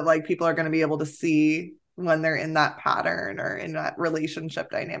of it of like people are going to be able to see when they're in that pattern or in that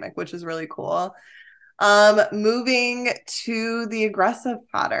relationship dynamic, which is really cool. Moving to the aggressive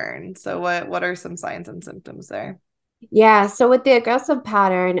pattern. So what are some signs and symptoms there? Yeah, so with the aggressive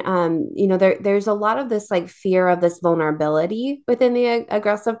pattern, there's a lot of this like fear of this vulnerability within the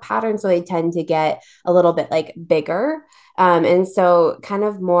aggressive pattern, so they tend to get a little bit like bigger, and so kind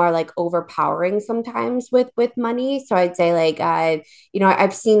of more like overpowering sometimes with money. So I'd say like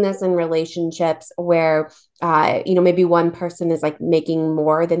I've seen this in relationships where maybe one person is like making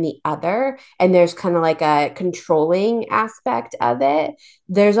more than the other, and there's kind of like a controlling aspect of it.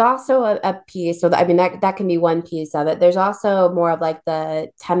 There's also a piece, so that, I mean that can be one piece of it. There's also more of like the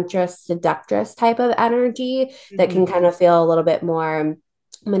temptress, seductress type of energy that Mhm. can kind of feel a little bit more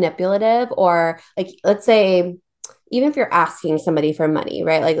manipulative, or like let's say even if you're asking somebody for money,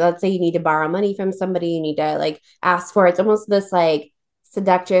 right? Like let's say you need to borrow money from somebody, you need to like ask for it. It's almost this like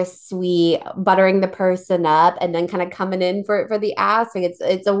seductress, sweet, buttering the person up, and then kind of coming in for the ask. Like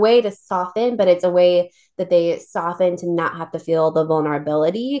it's a way to soften, but it's a way that they soften to not have to feel the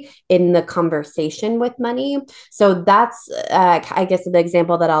vulnerability in the conversation with money. So that's I guess the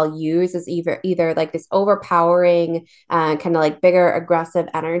example that I'll use is either like this overpowering kind of like bigger aggressive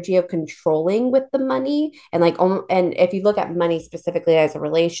energy of controlling with the money, and like and if you look at money specifically as a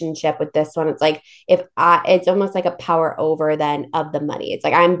relationship with this one, it's like it's almost like a power over then of the money. It's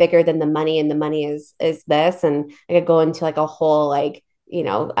like I'm bigger than the money and the money is this, and I could go into like a whole like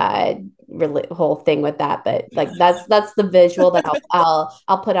really whole thing with that, but like that's the visual that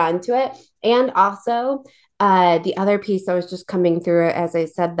I'll put onto it. And also the other piece that was just coming through as I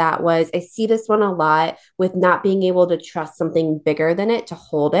said that was I see this one a lot with not being able to trust something bigger than it to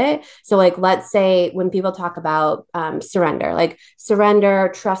hold it. So like let's say when people talk about surrender, like surrender,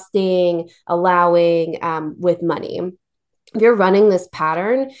 trusting, allowing with money, if you're running this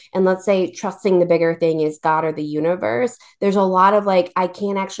pattern and let's say trusting the bigger thing is God or the universe, there's a lot of like, I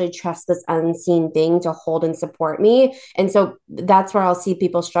can't actually trust this unseen thing to hold and support me. And so that's where I'll see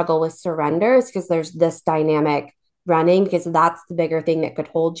people struggle with surrenders because there's this dynamic running because that's the bigger thing that could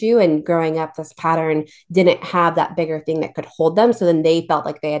hold you. And growing up, this pattern didn't have that bigger thing that could hold them. So then they felt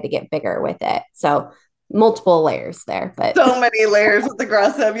like they had to get bigger with it. So multiple layers there, but So many layers with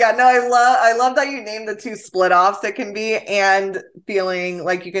aggressive. Yeah, no, I love that you named the two split offs it can be and feeling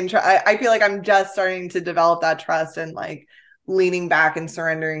like you can try. I feel like I'm just starting to develop that trust and like leaning back and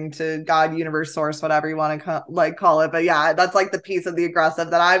surrendering to God, universe, source, whatever you want to like call it. But yeah, that's like the piece of the aggressive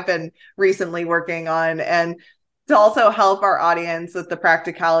that I've been recently working on. And to also help our audience with the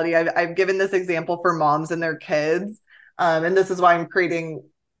practicality, I've given this example for moms and their kids. And this is why I'm creating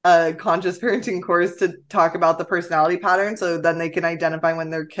a conscious parenting course to talk about the personality pattern so then they can identify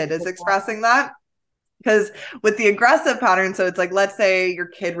when their kid is expressing that. Because with the aggressive pattern, so it's like, let's say your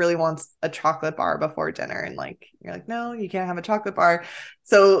kid really wants a chocolate bar before dinner, and like, you're like, no, you can't have a chocolate bar.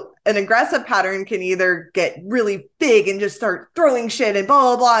 So an aggressive pattern can either get really big and just start throwing shit and blah,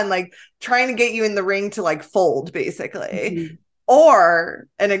 blah, blah, and like trying to get you in the ring to like fold, basically. Mhm. Or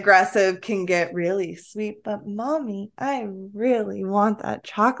an aggressive can get really sweet, but mommy, I really want that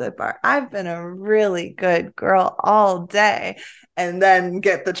chocolate bar. I've been a really good girl all day. And then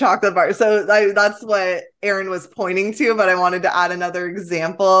get the chocolate bar. So that's what Erin was pointing to, but I wanted to add another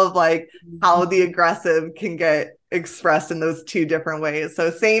example of like how the aggressive can get expressed in those two different ways.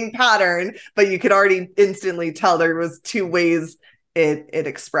 So same pattern, but you could already instantly tell there was two ways it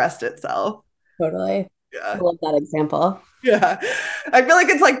expressed itself. Totally. I Yeah. love that example. Yeah. I feel like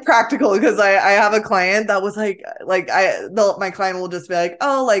it's like practical because I have a client that was my client will just be like,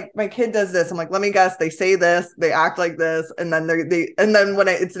 oh, like my kid does this. I'm like, let me guess, they say this, they act like this, and then and then when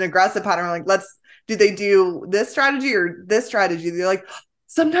it's an aggressive pattern, I'm like, do they do this strategy or this strategy? They're like,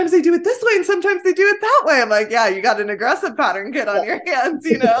 sometimes they do it this way and sometimes they do it that way. I'm like, yeah, you got an aggressive pattern kid on your hands,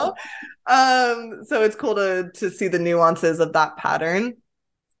 you know? So it's cool to see the nuances of that pattern.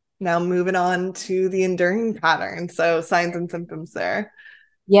 Now moving on to the enduring pattern. So signs and symptoms there.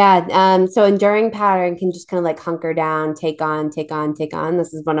 Yeah. So enduring pattern can just kind of like hunker down, take on, take on, take on.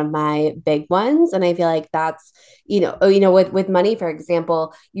 This is one of my big ones. And I feel like that's, with money, for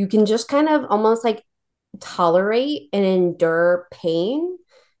example, you can just kind of almost like tolerate and endure pain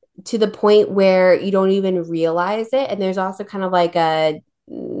to the point where you don't even realize it. And there's also kind of like a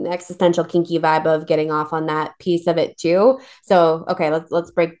existential kinky vibe of getting off on that piece of it too. So okay,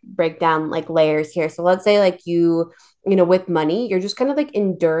 let's break down like layers here. So let's say like with money, you're just kind of like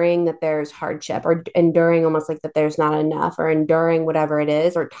enduring that there's hardship or enduring almost like that there's not enough or enduring whatever it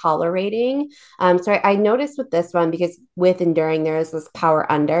is or tolerating. So I noticed with this one because with enduring there is this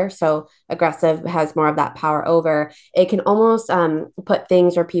power under. So aggressive has more of that power over. It can almost put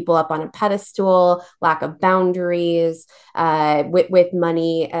things or people up on a pedestal, lack of boundaries, with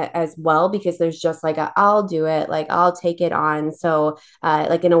money as well, because there's just like I'll do it, like I'll take it on. So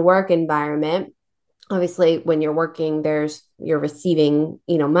like in a work environment, obviously when you're working you're receiving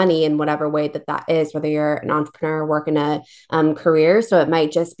money in whatever way that is, whether you're an entrepreneur working a career. So it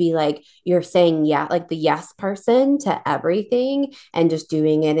might just be like you're saying yeah, like the yes person to everything and just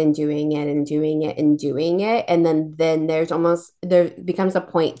doing it and doing it and doing it and doing it. And then there becomes a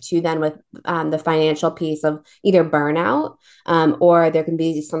point too then with the financial piece of either burnout, or there can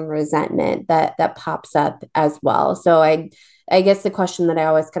be some resentment that pops up as well. So I guess the question that I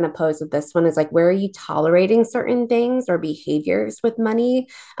always kind of pose with this one is like, where are you tolerating certain things or behaviors with money?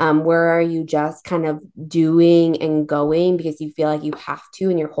 Where are you just kind of doing and going because you feel like you have to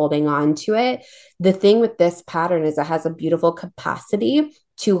and you're holding on to it? The thing with this pattern is it has a beautiful capacity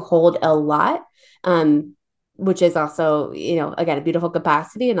to hold a lot. Which is also, again, a beautiful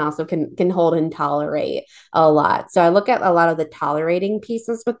capacity and also can hold and tolerate a lot. So I look at a lot of the tolerating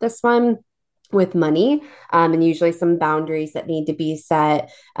pieces with this one with money, and usually some boundaries that need to be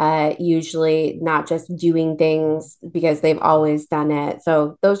set, usually not just doing things because they've always done it.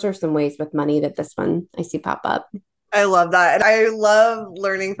 So those are some ways with money that this one I see pop up. I love that. And I love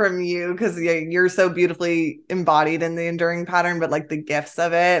learning from you because you're so beautifully embodied in the enduring pattern, but like the gifts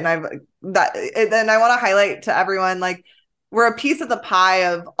of it. And I want to highlight to everyone, like we're a piece of the pie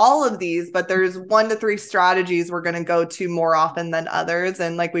of all of these, but there's 1 to 3 strategies we're going to go to more often than others.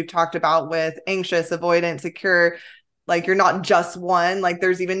 And like we've talked about with anxious, avoidant, secure, like you're not just one, like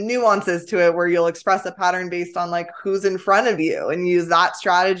there's even nuances to it where you'll express a pattern based on like who's in front of you and use that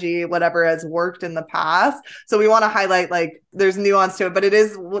strategy, whatever has worked in the past. So we want to highlight like there's nuance to it, but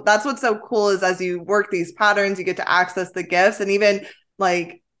that's what's so cool is as you work these patterns, you get to access the gifts and even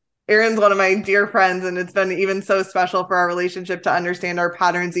like Erin's one of my dear friends, and it's been even so special for our relationship to understand our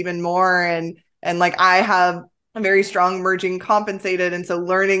patterns even more. And like I have a very strong merging compensated, and so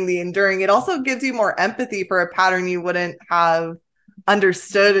learning the enduring, it also gives you more empathy for a pattern you wouldn't have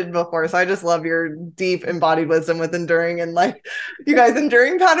understood before. So I just love your deep embodied wisdom with enduring, and like you guys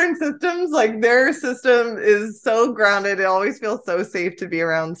enduring pattern systems, like their system is so grounded. It always feels so safe to be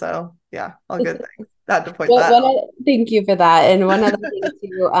around. So yeah, all good things. I had to point Well, that out. thank you for that. And one other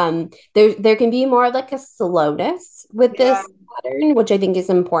thing too, there can be more like a slowness with Yeah. this pattern, which I think is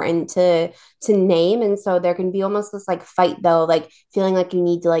important to name. And so there can be almost this like fight though, like feeling like you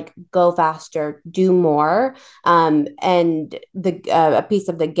need to like go faster, do more. And the a piece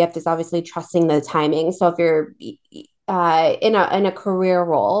of the gift is obviously trusting the timing. So if you're in a career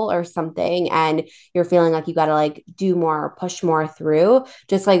role or something and you're feeling like you got to like do more, push more through,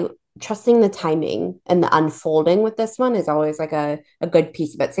 just like trusting the timing and the unfolding with this one is always like a good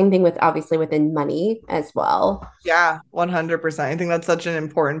piece of it. Same thing with obviously within money as well. Yeah, 100%. I think that's such an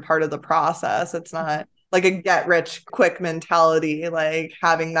important part of the process. It's not like a get rich quick mentality, like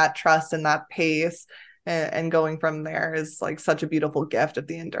having that trust and that pace and going from there is like such a beautiful gift of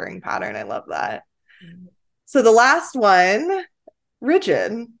the enduring pattern. I love that. So the last one,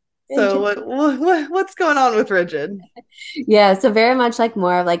 rigid. So what's going on with rigid? Yeah, so very much like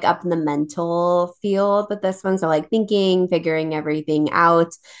more of like up in the mental field with this one. So like thinking, figuring everything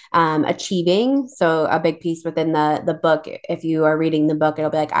out, achieving. So a big piece within the book, if you are reading the book,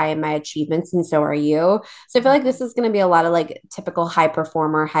 it'll be like I am my achievements and so are you. So I feel like this is going to be a lot of like typical high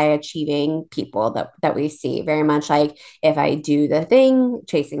performer, high achieving people that we see. Very much like if I do the thing,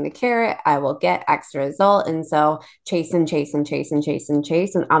 chasing the carrot, I will get X result. And so chase and chase and chase and chase and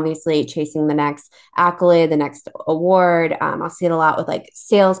chase, and obviously chasing the next accolade, the next award. I'll see it a lot with like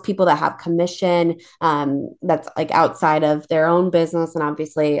salespeople that have commission that's like outside of their own business, and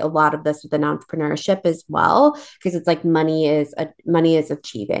obviously a lot of this within entrepreneurship as well, because it's like money is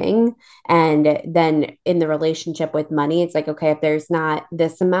achieving, and then in the relationship with money, it's like okay, if there's not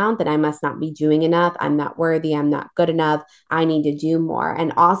this amount, then I must not be doing enough. I'm not worthy. I'm not good enough. I need to do more,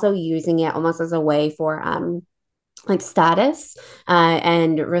 and also using it almost as a way for like status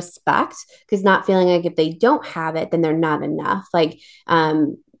and respect, because not feeling like if they don't have it then they're not enough, like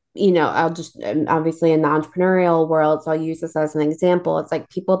I'll just obviously in the entrepreneurial world, so I'll use this as an example. It's like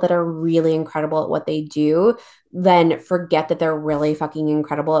people that are really incredible at what they do then forget that they're really fucking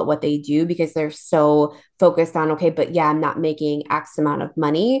incredible at what they do because they're so focused on okay, but yeah, I'm not making X amount of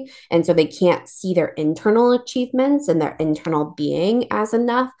money, and so they can't see their internal achievements and their internal being as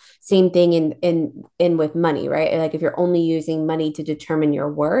enough. Same thing in with money, right? Like if you're only using money to determine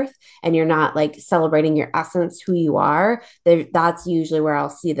your worth and you're not like celebrating your essence, who you are, that's usually where I'll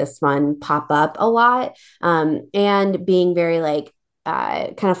see this one pop up a lot. And being very like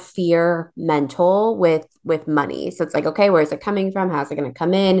kind of fear mental with money. So it's like, okay, where is it coming from? How's it going to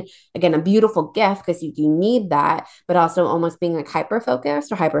come in? Again, a beautiful gift because you do need that, but also almost being like hyper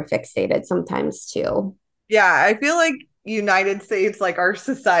focused or hyper fixated sometimes too. Yeah, I feel like United States, like our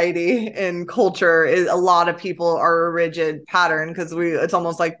society and culture, is a lot of people are a rigid pattern because it's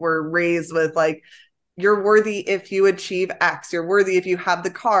almost like we're raised with like you're worthy if you achieve X, you're worthy if you have the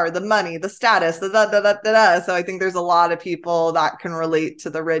car, the money, the status, the da da da da da. So I think there's a lot of people that can relate to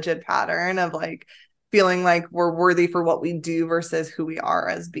the rigid pattern of like feeling like we're worthy for what we do versus who we are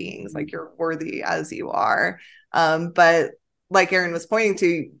as beings. Like you're worthy as you are. But like Erin was pointing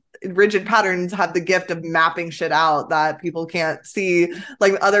to, rigid patterns have the gift of mapping shit out that people can't see.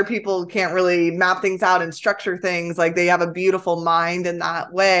 Like other people can't really map things out and structure things. Like they have a beautiful mind in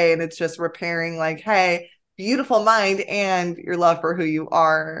that way, and it's just repairing like, hey, beautiful mind and your love for who you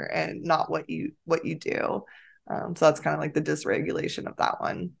are and not what you do. So that's kind of like the dysregulation of that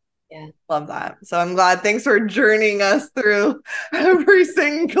one. Yeah. Love that. So I'm glad. Thanks for journeying us through every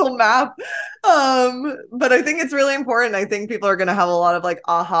single map. But I think it's really important. I think people are going to have a lot of like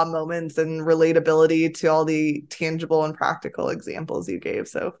aha moments and relatability to all the tangible and practical examples you gave.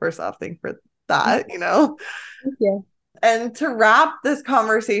 So first off, thank you for that. Thank you. And to wrap this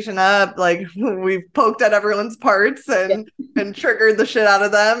conversation up, like we've poked at everyone's parts Yeah. and triggered the shit out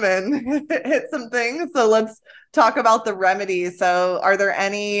of them and hit some things. So let's talk about the remedies. So are there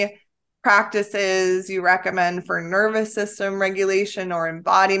any practices you recommend for nervous system regulation or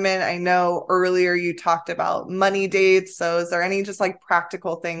embodiment? I know earlier you talked about money dates. So is there any just like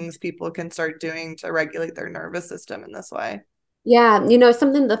practical things people can start doing to regulate their nervous system in this way? Yeah,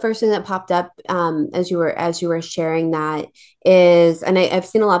 something the first thing that popped up as you were sharing that is, and I've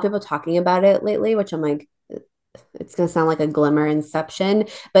seen a lot of people talking about it lately, which I'm like, it's going to sound like a glimmer inception,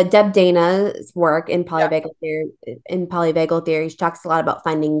 but Deb Dana's work Yeah. in polyvagal theory, she talks a lot about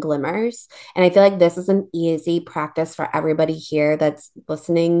finding glimmers. And I feel like this is an easy practice for everybody here that's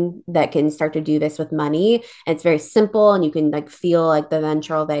listening that can start to do this with money. And it's very simple, and you can like feel like the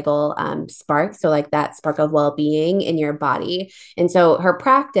ventral vagal spark. So like that spark of well-being in your body. And so her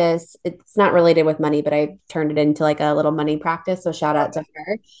practice, it's not related with money, but I turned it into like a little money practice. So shout out to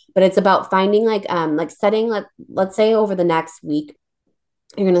her. But it's about finding like setting let's say over the next week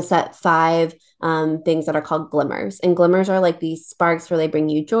you're going to set five things that are called glimmers. And glimmers are like these sparks where they bring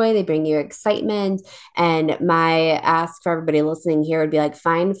you joy, they bring you excitement. And my ask for everybody listening here would be like,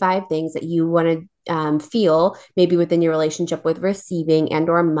 find five things that you want to feel maybe within your relationship with receiving and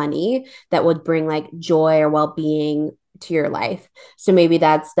or money that would bring like joy or well-being to your life. So maybe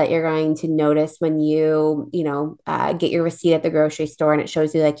that's that you're going to notice when get your receipt at the grocery store and it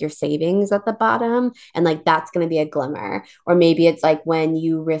shows you like your savings at the bottom, and like that's going to be a glimmer. Or maybe it's like when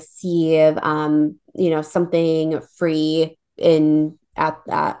you receive something free in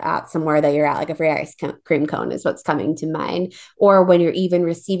at somewhere that you're at, like a free cream cone is what's coming to mind. Or when you're even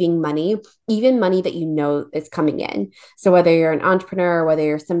receiving money, even money that you know is coming in. So whether you're an entrepreneur or whether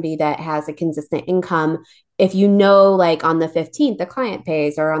you're somebody that has a consistent income, if you know like on the 15th the client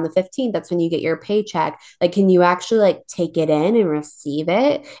pays, or on the 15th that's when you get your paycheck, like can you actually like take it in and receive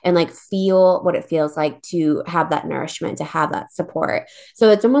it and like feel what it feels like to have that nourishment, to have that support. So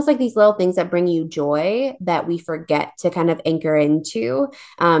it's almost like these little things that bring you joy that we forget to kind of anchor into.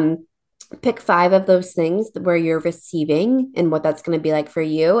 Pick five of those things where you're receiving and what that's going to be like for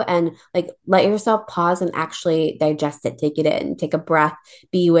you, and like let yourself pause and actually digest it, take it in, take a breath,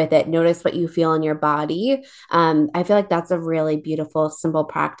 be with it, notice what you feel in your body. I feel like that's a really beautiful simple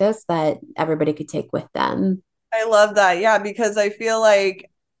practice that everybody could take with them. I love that. Yeah, because I feel like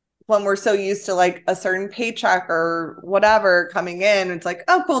when we're so used to like a certain paycheck or whatever coming in, it's like,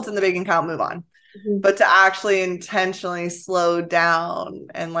 oh, cool, it's in the bank account, move on. Mhm. But to actually intentionally slow down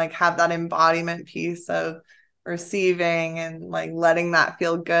and like have that embodiment piece of receiving and like letting that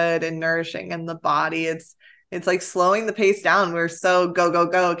feel good and nourishing in the body, it's like slowing the pace down. We're so go go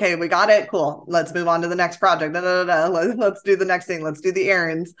go, okay, we got it, cool, let's move on to the next project, da, da, da, da. Let's do the next thing, let's do the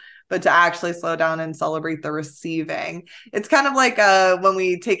errands. But to actually slow down and celebrate the receiving, it's kind of like when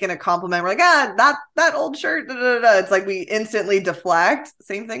we take in a compliment, we're like, that old shirt, da, da, da. It's like we instantly deflect.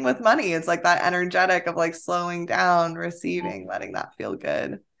 Same thing with money. It's like that energetic of like slowing down, receiving, letting that feel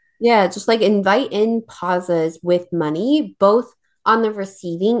good. Yeah, just like invite in pauses with money, both on the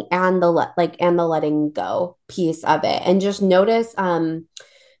receiving and the letting go piece of it. And just notice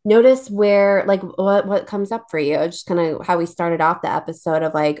where like what comes up for you. Just kind of how we started off the episode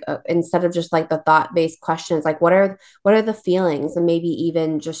of like instead of just like the thought-based questions, like what are the feelings, and maybe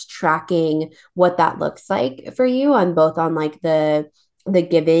even just tracking what that looks like for you on both on like the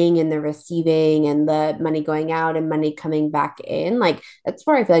giving and the receiving and the money going out and money coming back in. Like that's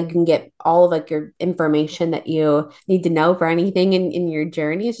where I feel like you can get all of like your information that you need to know for anything in your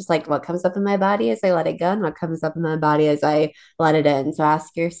journey. It's just like what comes up in my body as I let it go, and what comes up in my body as I let it in. So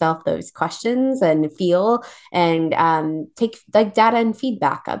ask yourself those questions and feel, and take like data and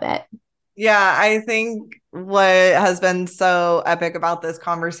feedback of it. Yeah, I think what has been so epic about this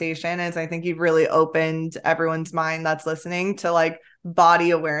conversation is I think you've really opened everyone's mind that's listening to like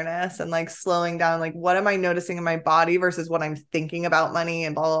body awareness and like slowing down. Like, what am I noticing in my body versus what I'm thinking about money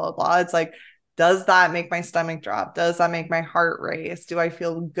and blah, blah, blah. It's like, does that make my stomach drop? Does that make my heart race? Do I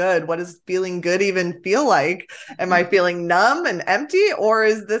feel good? What does feeling good even feel like? Am I feeling numb and empty, or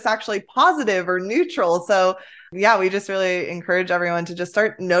is this actually positive or neutral? So yeah, we just really encourage everyone to just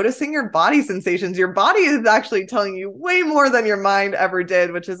start noticing your body sensations. Your body is actually telling you way more than your mind ever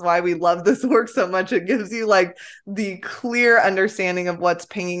did, which is why we love this work so much. It gives you like the clear understanding of what's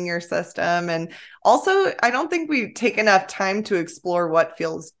pinging your system. And also, I don't think we take enough time to explore what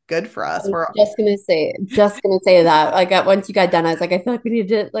feels good for us. We're Just gonna say that. Like once you got done, I was like, I feel like we need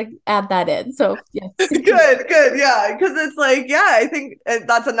to like add that in. So yes. good. Yeah. Cause it's like, yeah, I think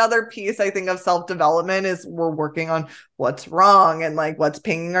that's another piece I think of self-development is we're working on what's wrong and like what's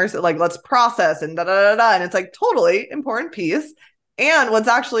pinging our, like, let's process and da, da, da, da. And it's like totally important piece. And what's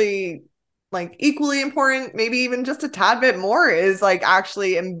actually like equally important, maybe even just a tad bit more, is like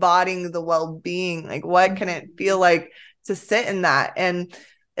actually embodying the well-being. Like what can it feel like to sit in that? And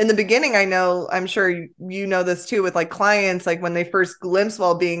in the beginning, I know, I'm sure you know this too with like clients, like when they first glimpse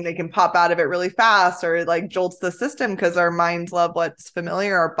well-being, they can pop out of it really fast, or it like jolts the system because our minds love what's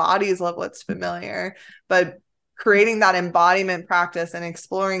familiar, our bodies love what's familiar. But creating that embodiment practice and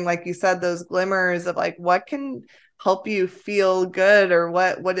exploring, like you said, those glimmers of like what can help you feel good, or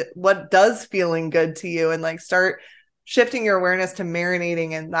what does feeling good to you, and like start shifting your awareness to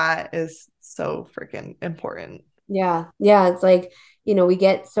marinating in that is so freaking important. Yeah. Yeah. It's like, we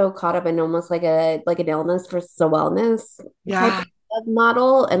get so caught up in almost like an illness versus a wellness type Yeah. of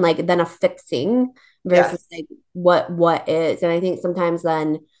model, and like then a fixing versus Yes. like what is. And I think sometimes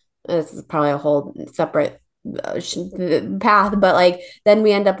then this is probably a whole separate path, but like then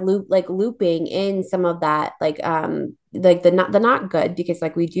we end up looping in some of that, like the not good, because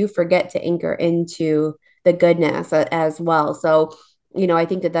like we do forget to anchor into the goodness as well. So I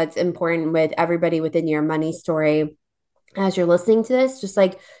think that that's important with everybody within your money story as you're listening to this. Just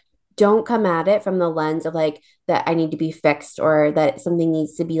like, don't come at it from the lens of like that I need to be fixed, or that something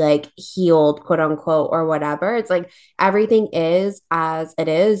needs to be like healed, quote unquote, or whatever. It's like everything is as it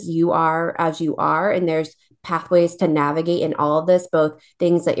is. You are as you are. And there's pathways to navigate in all of this, both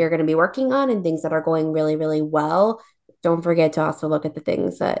things that you're going to be working on and things that are going really, really well. Don't forget to also look at the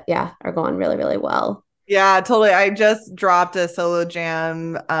things that, yeah, are going really, really well. Yeah, totally. I just dropped a solo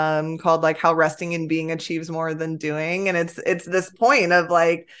jam called like How Resting and Being Achieves More Than Doing. And it's this point of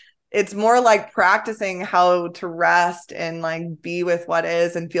like, it's more like practicing how to rest and like be with what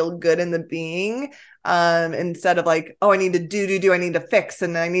is and feel good in the being, instead of like, oh, I need to do, I need to fix,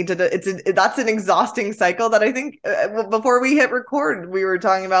 and I need to that's an exhausting cycle that I think before we hit record we were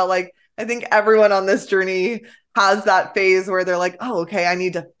talking about. Like, I think everyone on this journey has that phase where they're like, oh, okay, I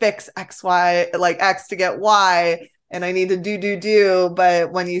need to fix X, Y, like X to get Y, and I need to do.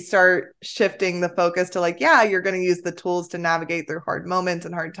 But when you start shifting the focus to like, yeah, you're going to use the tools to navigate through hard moments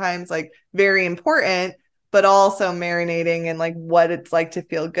and hard times, like very important, but also marinating in like what it's like to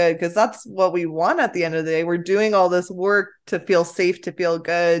feel good. Cause that's what we want at the end of the day. We're doing all this work to feel safe, to feel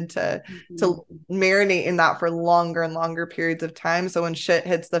good, to marinate in that for longer and longer periods of time. So when shit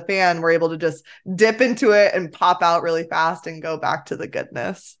hits the fan, we're able to just dip into it and pop out really fast and go back to the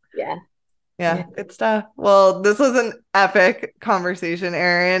goodness. Yeah. Yeah, good stuff. Well, this was an epic conversation,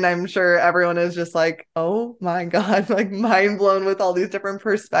 Erin. I'm sure everyone is just like, oh my God, like mind blown with all these different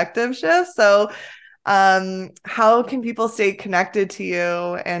perspective shifts. So, how can people stay connected to you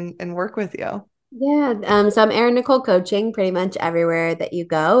and work with you? Yeah. So I'm Erin Nicole Coaching pretty much everywhere that you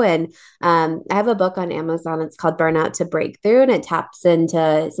go. And I have a book on Amazon. It's called Burnout to Breakthrough, and it taps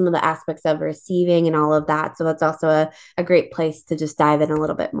into some of the aspects of receiving and all of that. So that's also a great place to just dive in a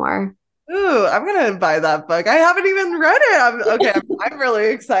little bit more. Ooh, I'm gonna buy that book. I haven't even read it. I'm really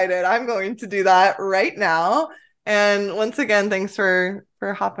excited. I'm going to do that right now. And once again, thanks for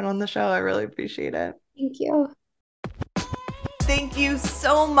hopping on the show. I really appreciate it. Thank you. Thank you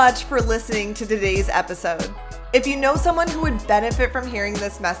so much for listening to today's episode. If you know someone who would benefit from hearing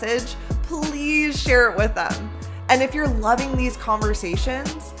this message, please share it with them. And if you're loving these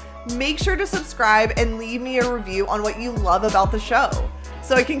conversations, make sure to subscribe and leave me a review on what you love about the show,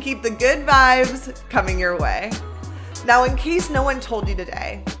 so I can keep the good vibes coming your way. Now, in case no one told you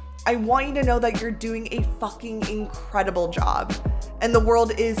today, I want you to know that you're doing a fucking incredible job, and the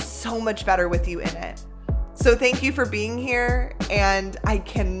world is so much better with you in it. So thank you for being here, and I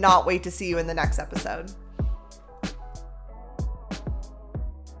cannot wait to see you in the next episode.